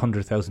the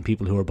 100,000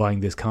 people who are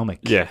buying this comic.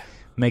 Yeah.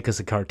 Make us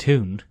a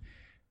cartoon.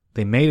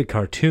 They made a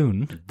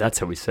cartoon That's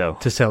how we sell.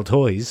 to sell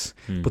toys,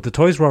 but the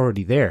toys were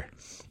already there.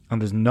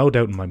 And there's no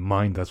doubt in my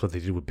mind that's what they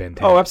did with Ben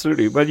 10. Oh,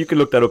 absolutely. Well, you can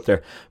look that up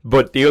there.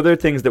 But the other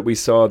things that we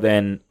saw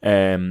then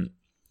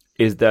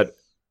is that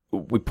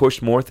we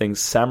pushed more things.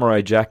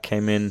 Samurai Jack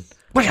came in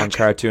on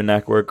Cartoon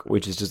Network,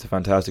 which is just a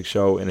fantastic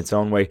show in its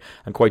own way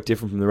and quite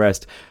different from the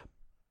rest.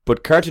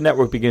 But Cartoon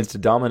Network begins to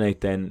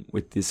dominate then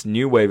with this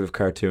new wave of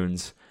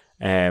cartoons.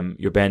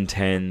 Your Ben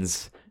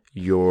 10s,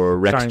 your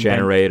Rex Sorry,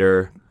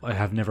 Generator, I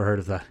have never heard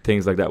of that.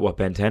 things like that. What,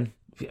 Ben 10?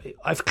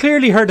 I've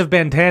clearly heard of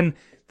Ben 10.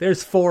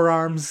 There's 4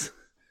 arms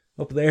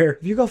up there.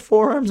 Have you got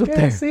 4 arms up Yeah,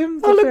 there? see him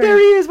Oh, up look, there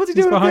he is. What's he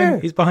He's doing up behind, there?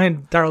 he's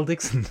behind Daryl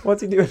Dixon.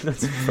 What's he doing?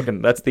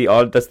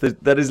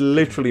 That is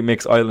literally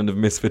Mick's Island of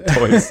Misfit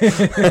Toys.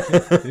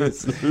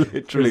 It's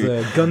literally.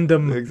 There's a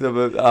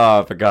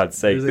Gundam. For God's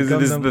sake. There's a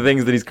This is Gundam. the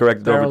things that he's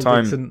corrected over Daryl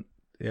time. Dixon.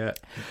 Yeah.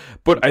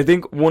 But I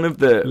think one of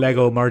the...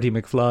 Lego Marty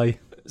McFly.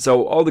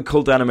 So all the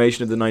cult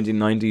animation of the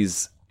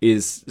 1990s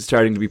is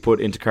starting to be put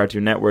into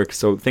Cartoon Network.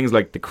 So things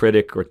like The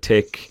Critic or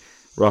Tick,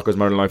 Rocko's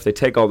Modern Life, they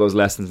take all those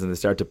lessons and they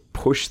start to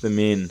push them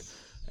in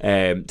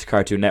to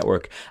Cartoon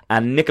Network.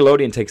 And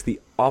Nickelodeon takes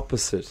the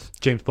opposite.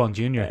 James Bond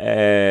Jr.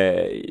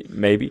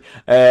 Maybe.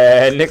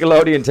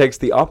 Nickelodeon takes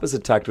the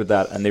opposite tact with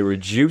that, and they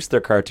reduce their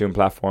cartoon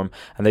platform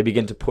and they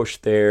begin to push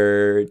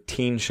their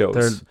teen shows.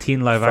 Their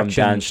teen live from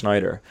action. Dan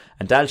Schneider.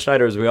 And Dan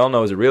Schneider, as we all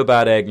know, is a real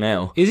bad egg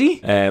now. Is he?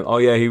 Oh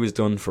yeah, he was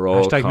done for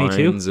all Hashtag Me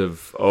Too. kinds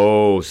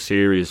of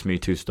serious Me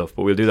Too stuff.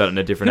 But we'll do that in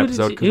a different Who did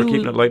episode he- because we're who-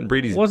 keeping it light and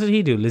breezy. What did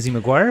he do? Lizzie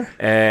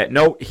McGuire?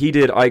 No, he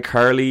did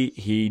iCarly.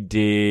 He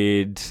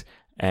did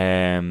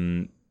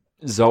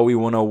Zoe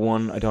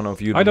 101. I don't know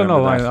if you. I don't know.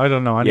 remember that. I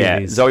don't know any Yeah,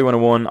 of these. Zoe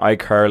 101,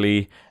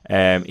 iCarly.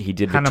 He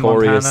did Hannah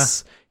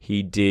Victorious.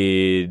 He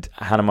did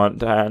Hannah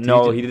Montana.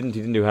 No, he he didn't.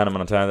 He didn't do Hannah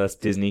Montana. That's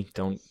Disney.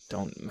 Don't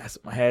mess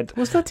with my head.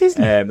 Was that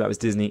Disney? That was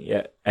Disney.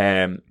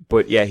 Yeah.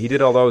 But yeah, he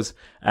did all those.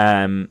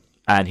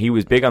 And he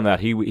was big on that.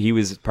 He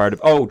was part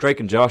of. Drake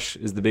and Josh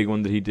is the big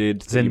one that he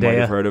did. That you might Zendaya.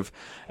 have heard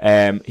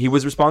of. He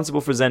was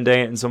responsible for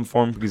Zendaya in some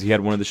form because he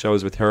had one of the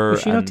shows with her.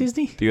 Was she not and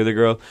Disney? The other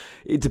girl.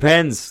 It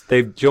depends.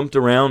 They've jumped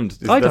around.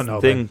 I That's don't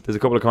know, the thing. There's a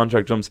couple of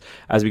contract jumps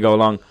as we go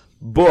along.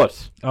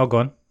 But Oh, go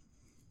on.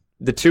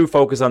 the two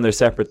focus on their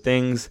separate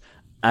things.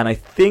 And I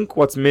think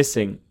what's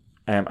missing,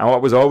 and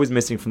what was always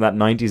missing from that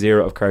 90s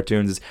era of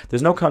cartoons, is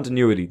there's no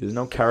continuity. There's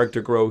no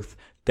character growth.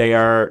 They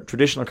are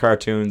traditional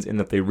cartoons in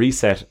that they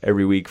reset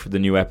every week for the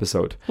new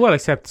episode. Well,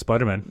 except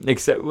Spider-Man.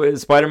 Except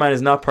Spider-Man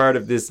is not part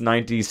of this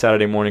 90s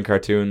Saturday morning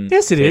cartoon.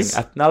 Yes, it thing. is.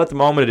 Not at the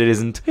moment. It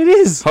isn't. It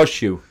is.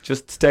 Hush you.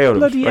 Just stay out of it.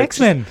 Bloody right?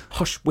 X-Men. Just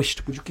hush.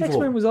 Wished. Would you give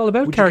X-Men over? was all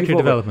about Would you character give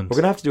over? development. We're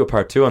gonna have to do a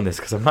part 2 on this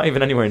because I'm not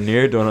even anywhere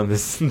near done on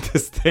this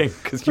thing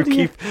because you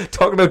Bloody keep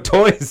talking about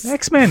toys.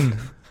 X-Men.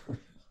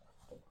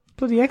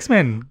 Bloody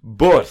X-Men.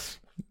 But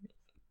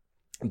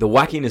the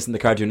wackiness in the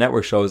Cartoon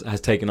Network shows has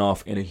taken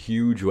off in a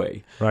huge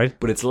way. Right.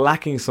 But it's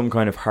lacking some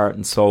kind of heart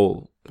and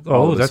soul. all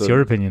Oh, of a that's sudden.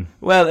 your opinion.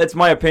 Well, it's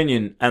my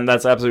opinion, and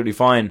that's absolutely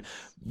fine.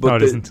 But No,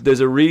 it isn't. there's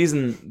a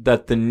reason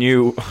that the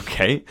new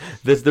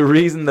there's the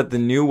reason that the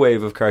new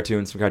wave of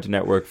cartoons from Cartoon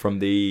Network from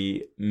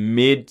the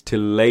mid to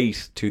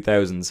late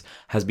 2000s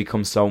has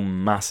become so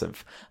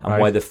massive, and Right.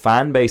 why the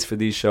fan base for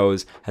these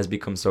shows has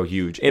become so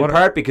huge. In What are-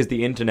 part because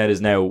the internet is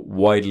now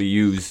widely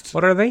used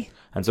What are they?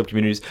 and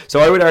sub-communities.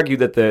 So I would argue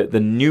that the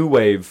new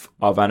wave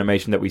of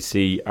animation that we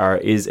see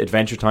is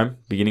Adventure Time,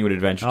 beginning with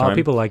Adventure Oh, Time.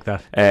 people like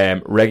that.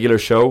 Regular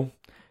Show,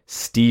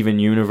 Steven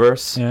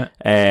Universe, Yeah.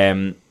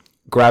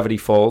 Gravity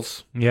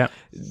Falls. Yeah.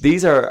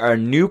 These are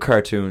new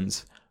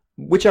cartoons,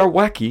 which are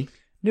wacky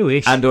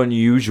Newish. and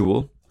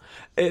unusual.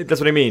 That's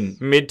what I mean.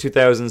 Mid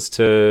 2000s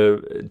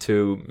to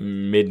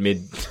mid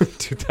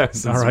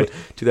 2000s, All right.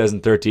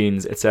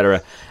 2013s,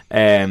 etc.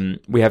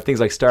 We have things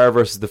like Star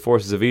versus the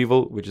Forces of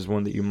Evil, which is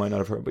one that you might not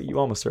have heard, but you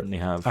almost certainly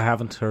have. I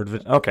haven't heard of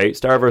it. Okay,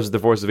 Star versus the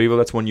Forces of Evil.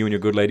 That's one you and your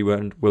good lady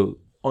will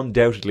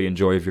undoubtedly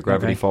enjoy if you're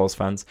Gravity Okay. Falls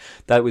fans.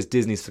 That was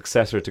Disney's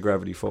successor to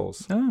Gravity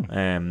Falls. Oh.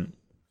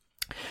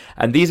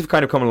 And these have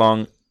kind of come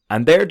along,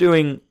 and they're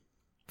doing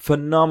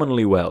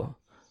phenomenally well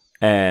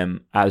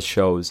as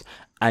shows.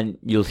 And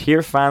you'll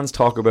hear fans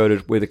talk about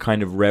it with a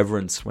kind of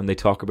reverence when they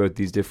talk about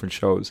these different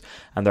shows.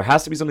 And there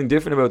has to be something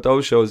different about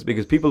those shows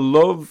because people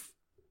love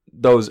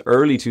those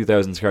early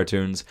 2000s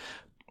cartoons,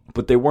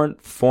 but they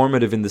weren't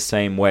formative in the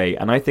same way.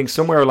 And I think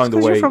somewhere along the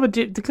Because way, you're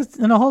from because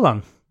no, hold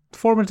on.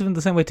 Formative in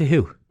the same way to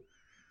who?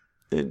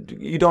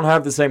 you don't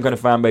have the same kind of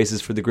fan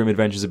bases for the Grim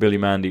Adventures of Billy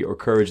Mandy or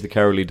Courage the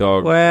Cowardly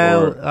Dog.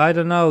 Well, or, I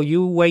don't know.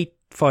 You wait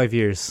 5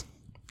 years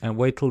and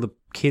wait till the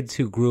kids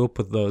who grew up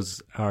with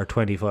those are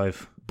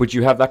 25. but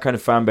you have that kind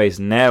of fan base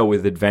now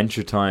with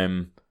Adventure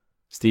Time,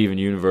 Steven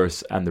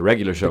Universe, and the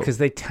regular show. Because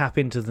they tap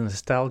into the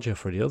nostalgia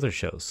for the other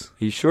shows.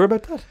 Are you sure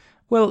about that?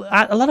 Well,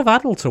 a lot of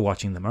adults are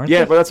watching them, aren't Yeah,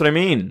 they? but that's what I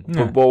mean.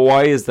 Yeah. But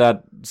why is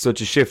that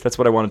such a shift? That's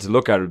what I wanted to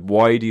look at.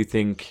 Why do you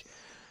think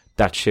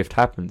that shift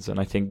happens? And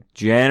I think,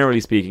 generally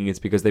speaking, it's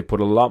because they put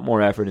a lot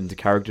more effort into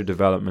character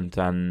development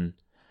and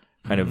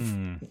kind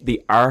of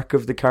the arc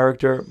of the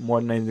character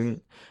more than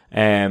anything.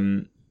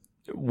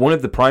 One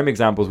of the prime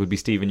examples would be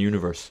Steven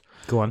Universe.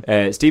 Go on.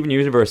 Steven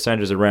Universe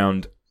centers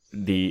around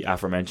the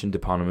aforementioned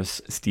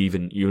eponymous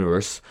Steven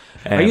Universe.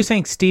 Are you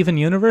saying Steven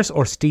Universe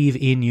or Steve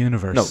in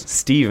Universe? No,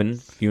 Steven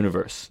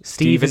Universe.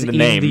 Steve is the in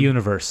name. the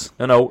universe.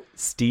 No,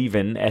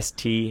 Steven,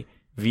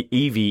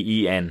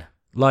 Steven.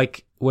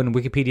 Like when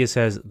Wikipedia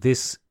says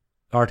this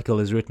article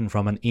is written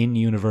from an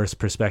in-universe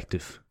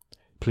perspective.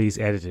 Please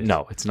edit it.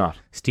 No, it's not.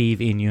 Steve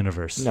in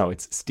Universe. No,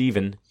 it's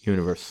Steven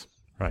Universe.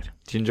 Right.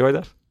 Do you enjoy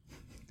that?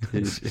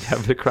 Did you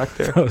have a bit of crack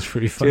there? That was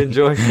pretty Do you funny.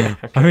 enjoy it?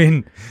 I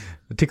mean,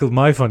 it tickled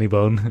my funny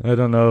bone. I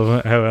don't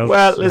know how else.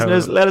 Well,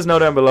 listeners, let us know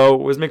down below.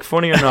 Was Mick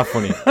funny or not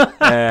funny?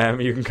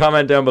 You can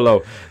comment down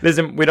below.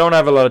 Listen, we don't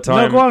have a lot of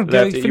time No, go on.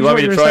 left. Finish You want what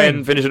me to you were try saying.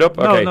 and finish it up?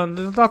 Okay. No,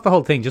 not the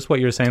whole thing. Just what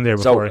you were saying there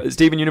before. So,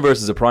 Steven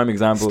Universe is a prime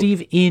example.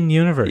 Steve in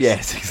Universe.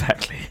 Yes,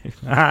 exactly.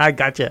 I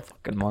gotcha.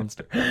 Fucking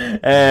monster.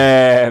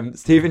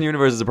 Steven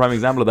Universe is a prime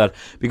example of that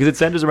because it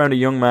centers around a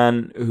young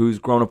man who's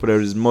grown up without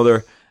his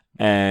mother.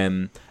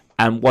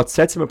 And what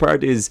sets him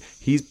apart is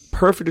he's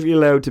perfectly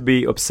allowed to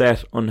be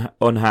upset,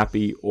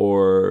 unhappy,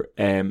 or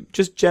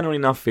just generally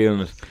not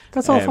feeling it.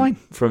 That's all fine.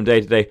 From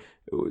day to day.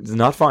 It's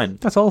not fine.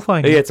 That's all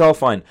fine. Yeah, it's all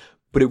fine.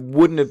 But it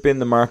wouldn't have been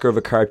the marker of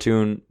a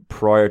cartoon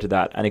prior to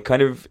that. And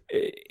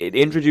it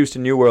introduced a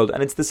new world.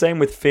 And it's the same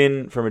with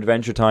Finn from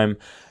Adventure Time.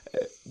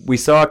 We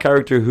saw a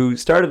character who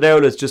started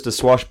out as just a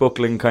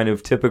swashbuckling kind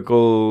of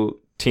typical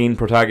teen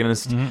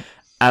protagonist. Mm-hmm.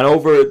 And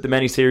over the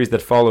many series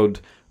that followed,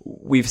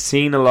 we've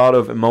seen a lot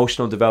of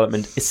emotional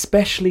development,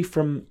 especially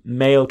from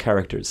male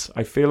characters.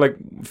 I feel like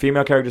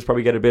female characters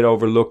probably get a bit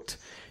overlooked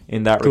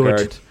in that Good.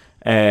 regard.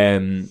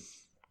 And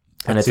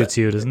That suits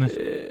you, doesn't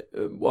it?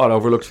 what,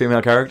 overlooked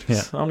female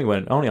characters? Yeah.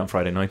 Only on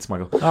Friday nights,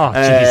 Michael. Oh,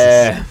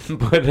 Jesus.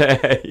 But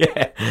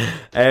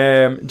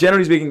yeah,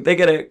 generally speaking, they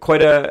get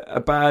quite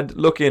a bad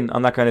look in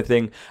on that kind of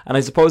thing, and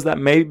I suppose that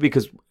may be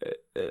because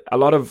a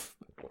lot of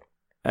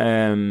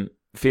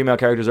female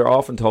characters are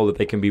often told that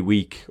they can be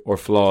weak or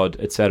flawed,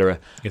 etc.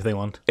 If they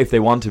want. if they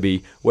want to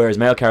be, whereas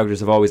male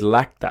characters have always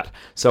lacked that.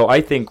 So I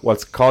think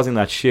what's causing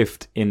that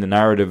shift in the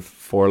narrative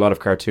for a lot of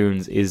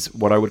cartoons is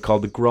what I would call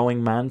the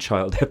growing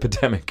man-child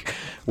epidemic,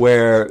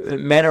 where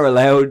men are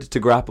allowed to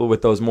grapple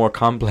with those more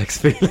complex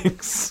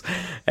feelings,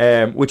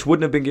 which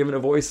wouldn't have been given a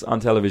voice on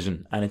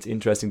television, and it's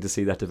interesting to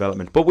see that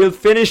development. But we'll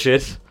finish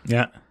it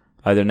Yeah.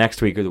 either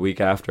next week or the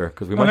week after,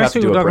 because we might next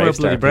have to week do a we're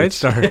talking about Brave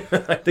Star bloody pitch.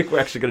 Brave Star. I think we're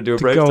actually going to do a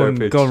To Brave go Star and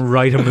pitch. go and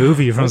write a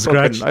movie from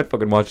scratch. I'd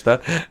fucking watch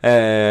that.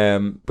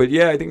 But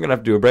yeah, I think we're going to have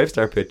to do a Brave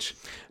Star pitch.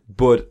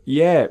 But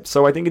yeah,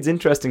 so I think it's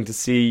interesting to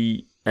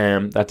see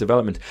that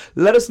development.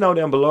 Let us know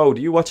down below,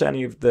 do you watch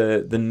any of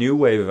the new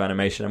wave of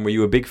animation, and were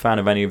you a big fan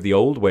of any of the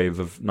old wave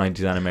of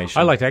 90s animation?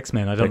 I liked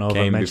X-Men. I don't know if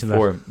I mentioned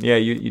that. Yeah,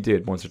 you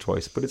did once or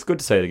twice, but it's good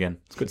to say it again.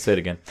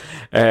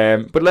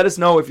 But let us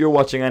know if you're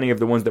watching any of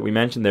the ones that we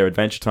mentioned there: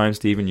 Adventure Time,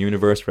 Steven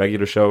Universe,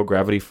 Regular Show,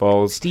 Gravity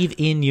Falls. Steve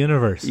in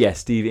Universe. Yeah,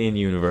 Steve in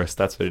Universe,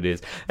 that's what it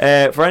is.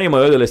 For any of my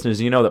other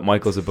listeners, you know that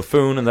Michael's a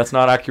buffoon, and that's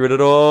not accurate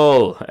at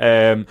all.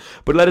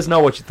 But let us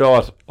know what you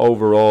thought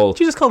overall.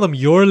 Did you just call them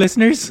your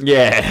listeners?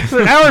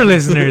 Yeah. Our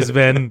listeners,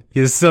 Ben,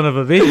 you son of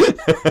a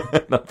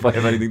bitch. Not if I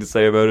have anything to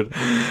say about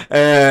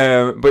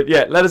it. But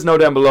yeah, let us know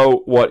down below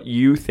what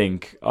you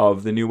think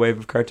of the new wave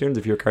of cartoons.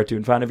 If you're a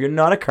cartoon fan, if you're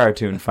not a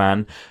cartoon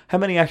fan, how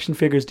many action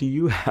figures do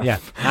you have? Yeah,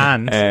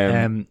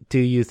 and do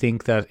you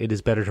think that it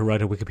is better to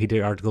write a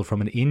Wikipedia article from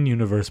an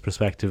in-universe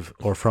perspective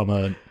or from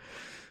an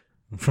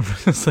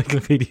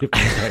encyclopedia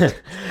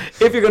perspective?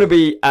 If you're going to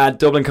be at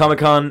Dublin Comic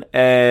Con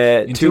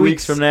 2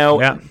 weeks from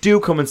now, do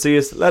come and see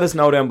us. Let us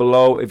know down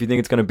below if you think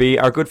it's going to be.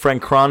 Our good friend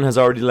Cron has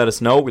already let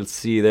us know. We'll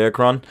see you there,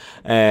 Cron.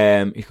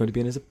 He's going to be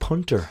in as a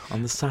punter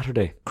on the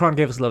Saturday. Cron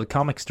gave us a lot of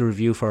comics to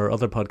review for our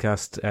other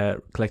podcast,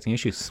 Collecting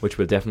Issues, which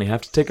we'll definitely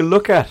have to take a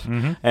look at.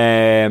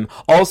 Mm-hmm.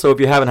 Also, if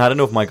you haven't had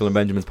enough Michael and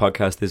Benjamin's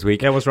podcast this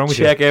week, what's wrong with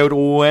check out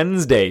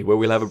Wednesday, where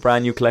we'll have a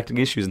brand new Collecting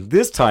Issues, and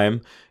this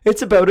time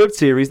it's about a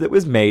series that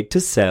was made to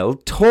sell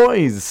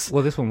toys.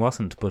 Well, this one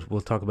wasn't, but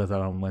we'll talk about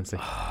that on Wednesday.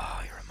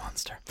 Oh, you're a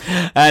monster.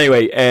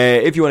 Anyway,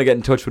 if you want to get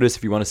in touch with us,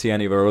 if you want to see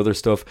any of our other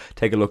stuff,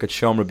 take a look at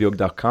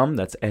seomrabeag.com.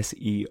 That's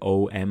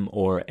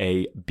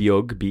SEOMRA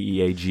Beag,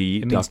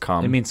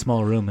 BEAG.com. It means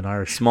small room in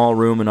Irish. Small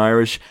room in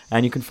Irish,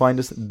 and you can find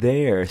us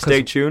there.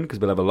 Stay tuned, because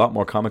we'll have a lot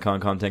more Comic-Con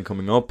content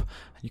coming up.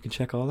 You can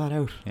check all that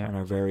out on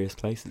our various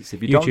places.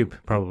 If you YouTube,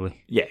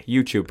 probably. Yeah,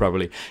 YouTube,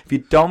 probably. If you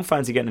don't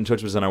fancy getting in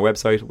touch with us on our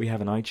website, we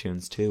have an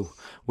iTunes too.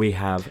 We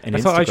have an Instagram.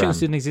 I thought iTunes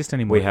didn't exist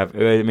anymore. We have.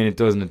 I mean, it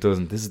doesn't.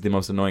 This is the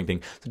most annoying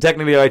thing. So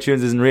technically,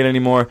 iTunes isn't real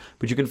anymore,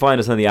 but you can find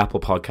us on the Apple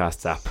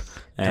Podcasts app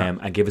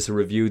and give us a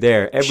review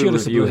there. Every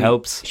review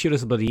helps. Shoot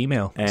us a bloody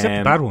email, except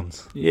the bad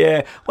ones.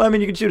 Yeah. Well, I mean,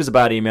 you can shoot us a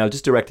bad email.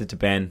 Just direct it to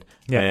Ben.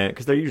 Yeah.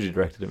 Because they're usually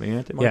directed at me,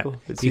 aren't they, Michael?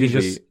 Yeah. You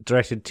can just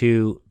direct it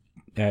to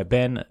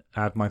Ben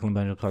at Michael and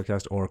Benjamin's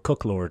Podcast or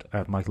Cooklord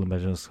at Michael and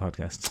Benjamin's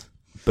Podcasts.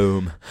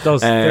 Boom.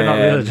 They're not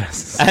real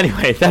addresses.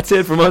 Anyway, that's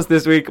it from us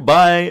this week.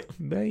 Bye.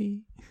 Bye.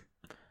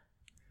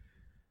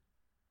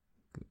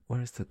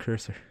 Where's the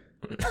cursor?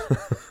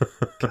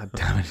 God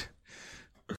damn it.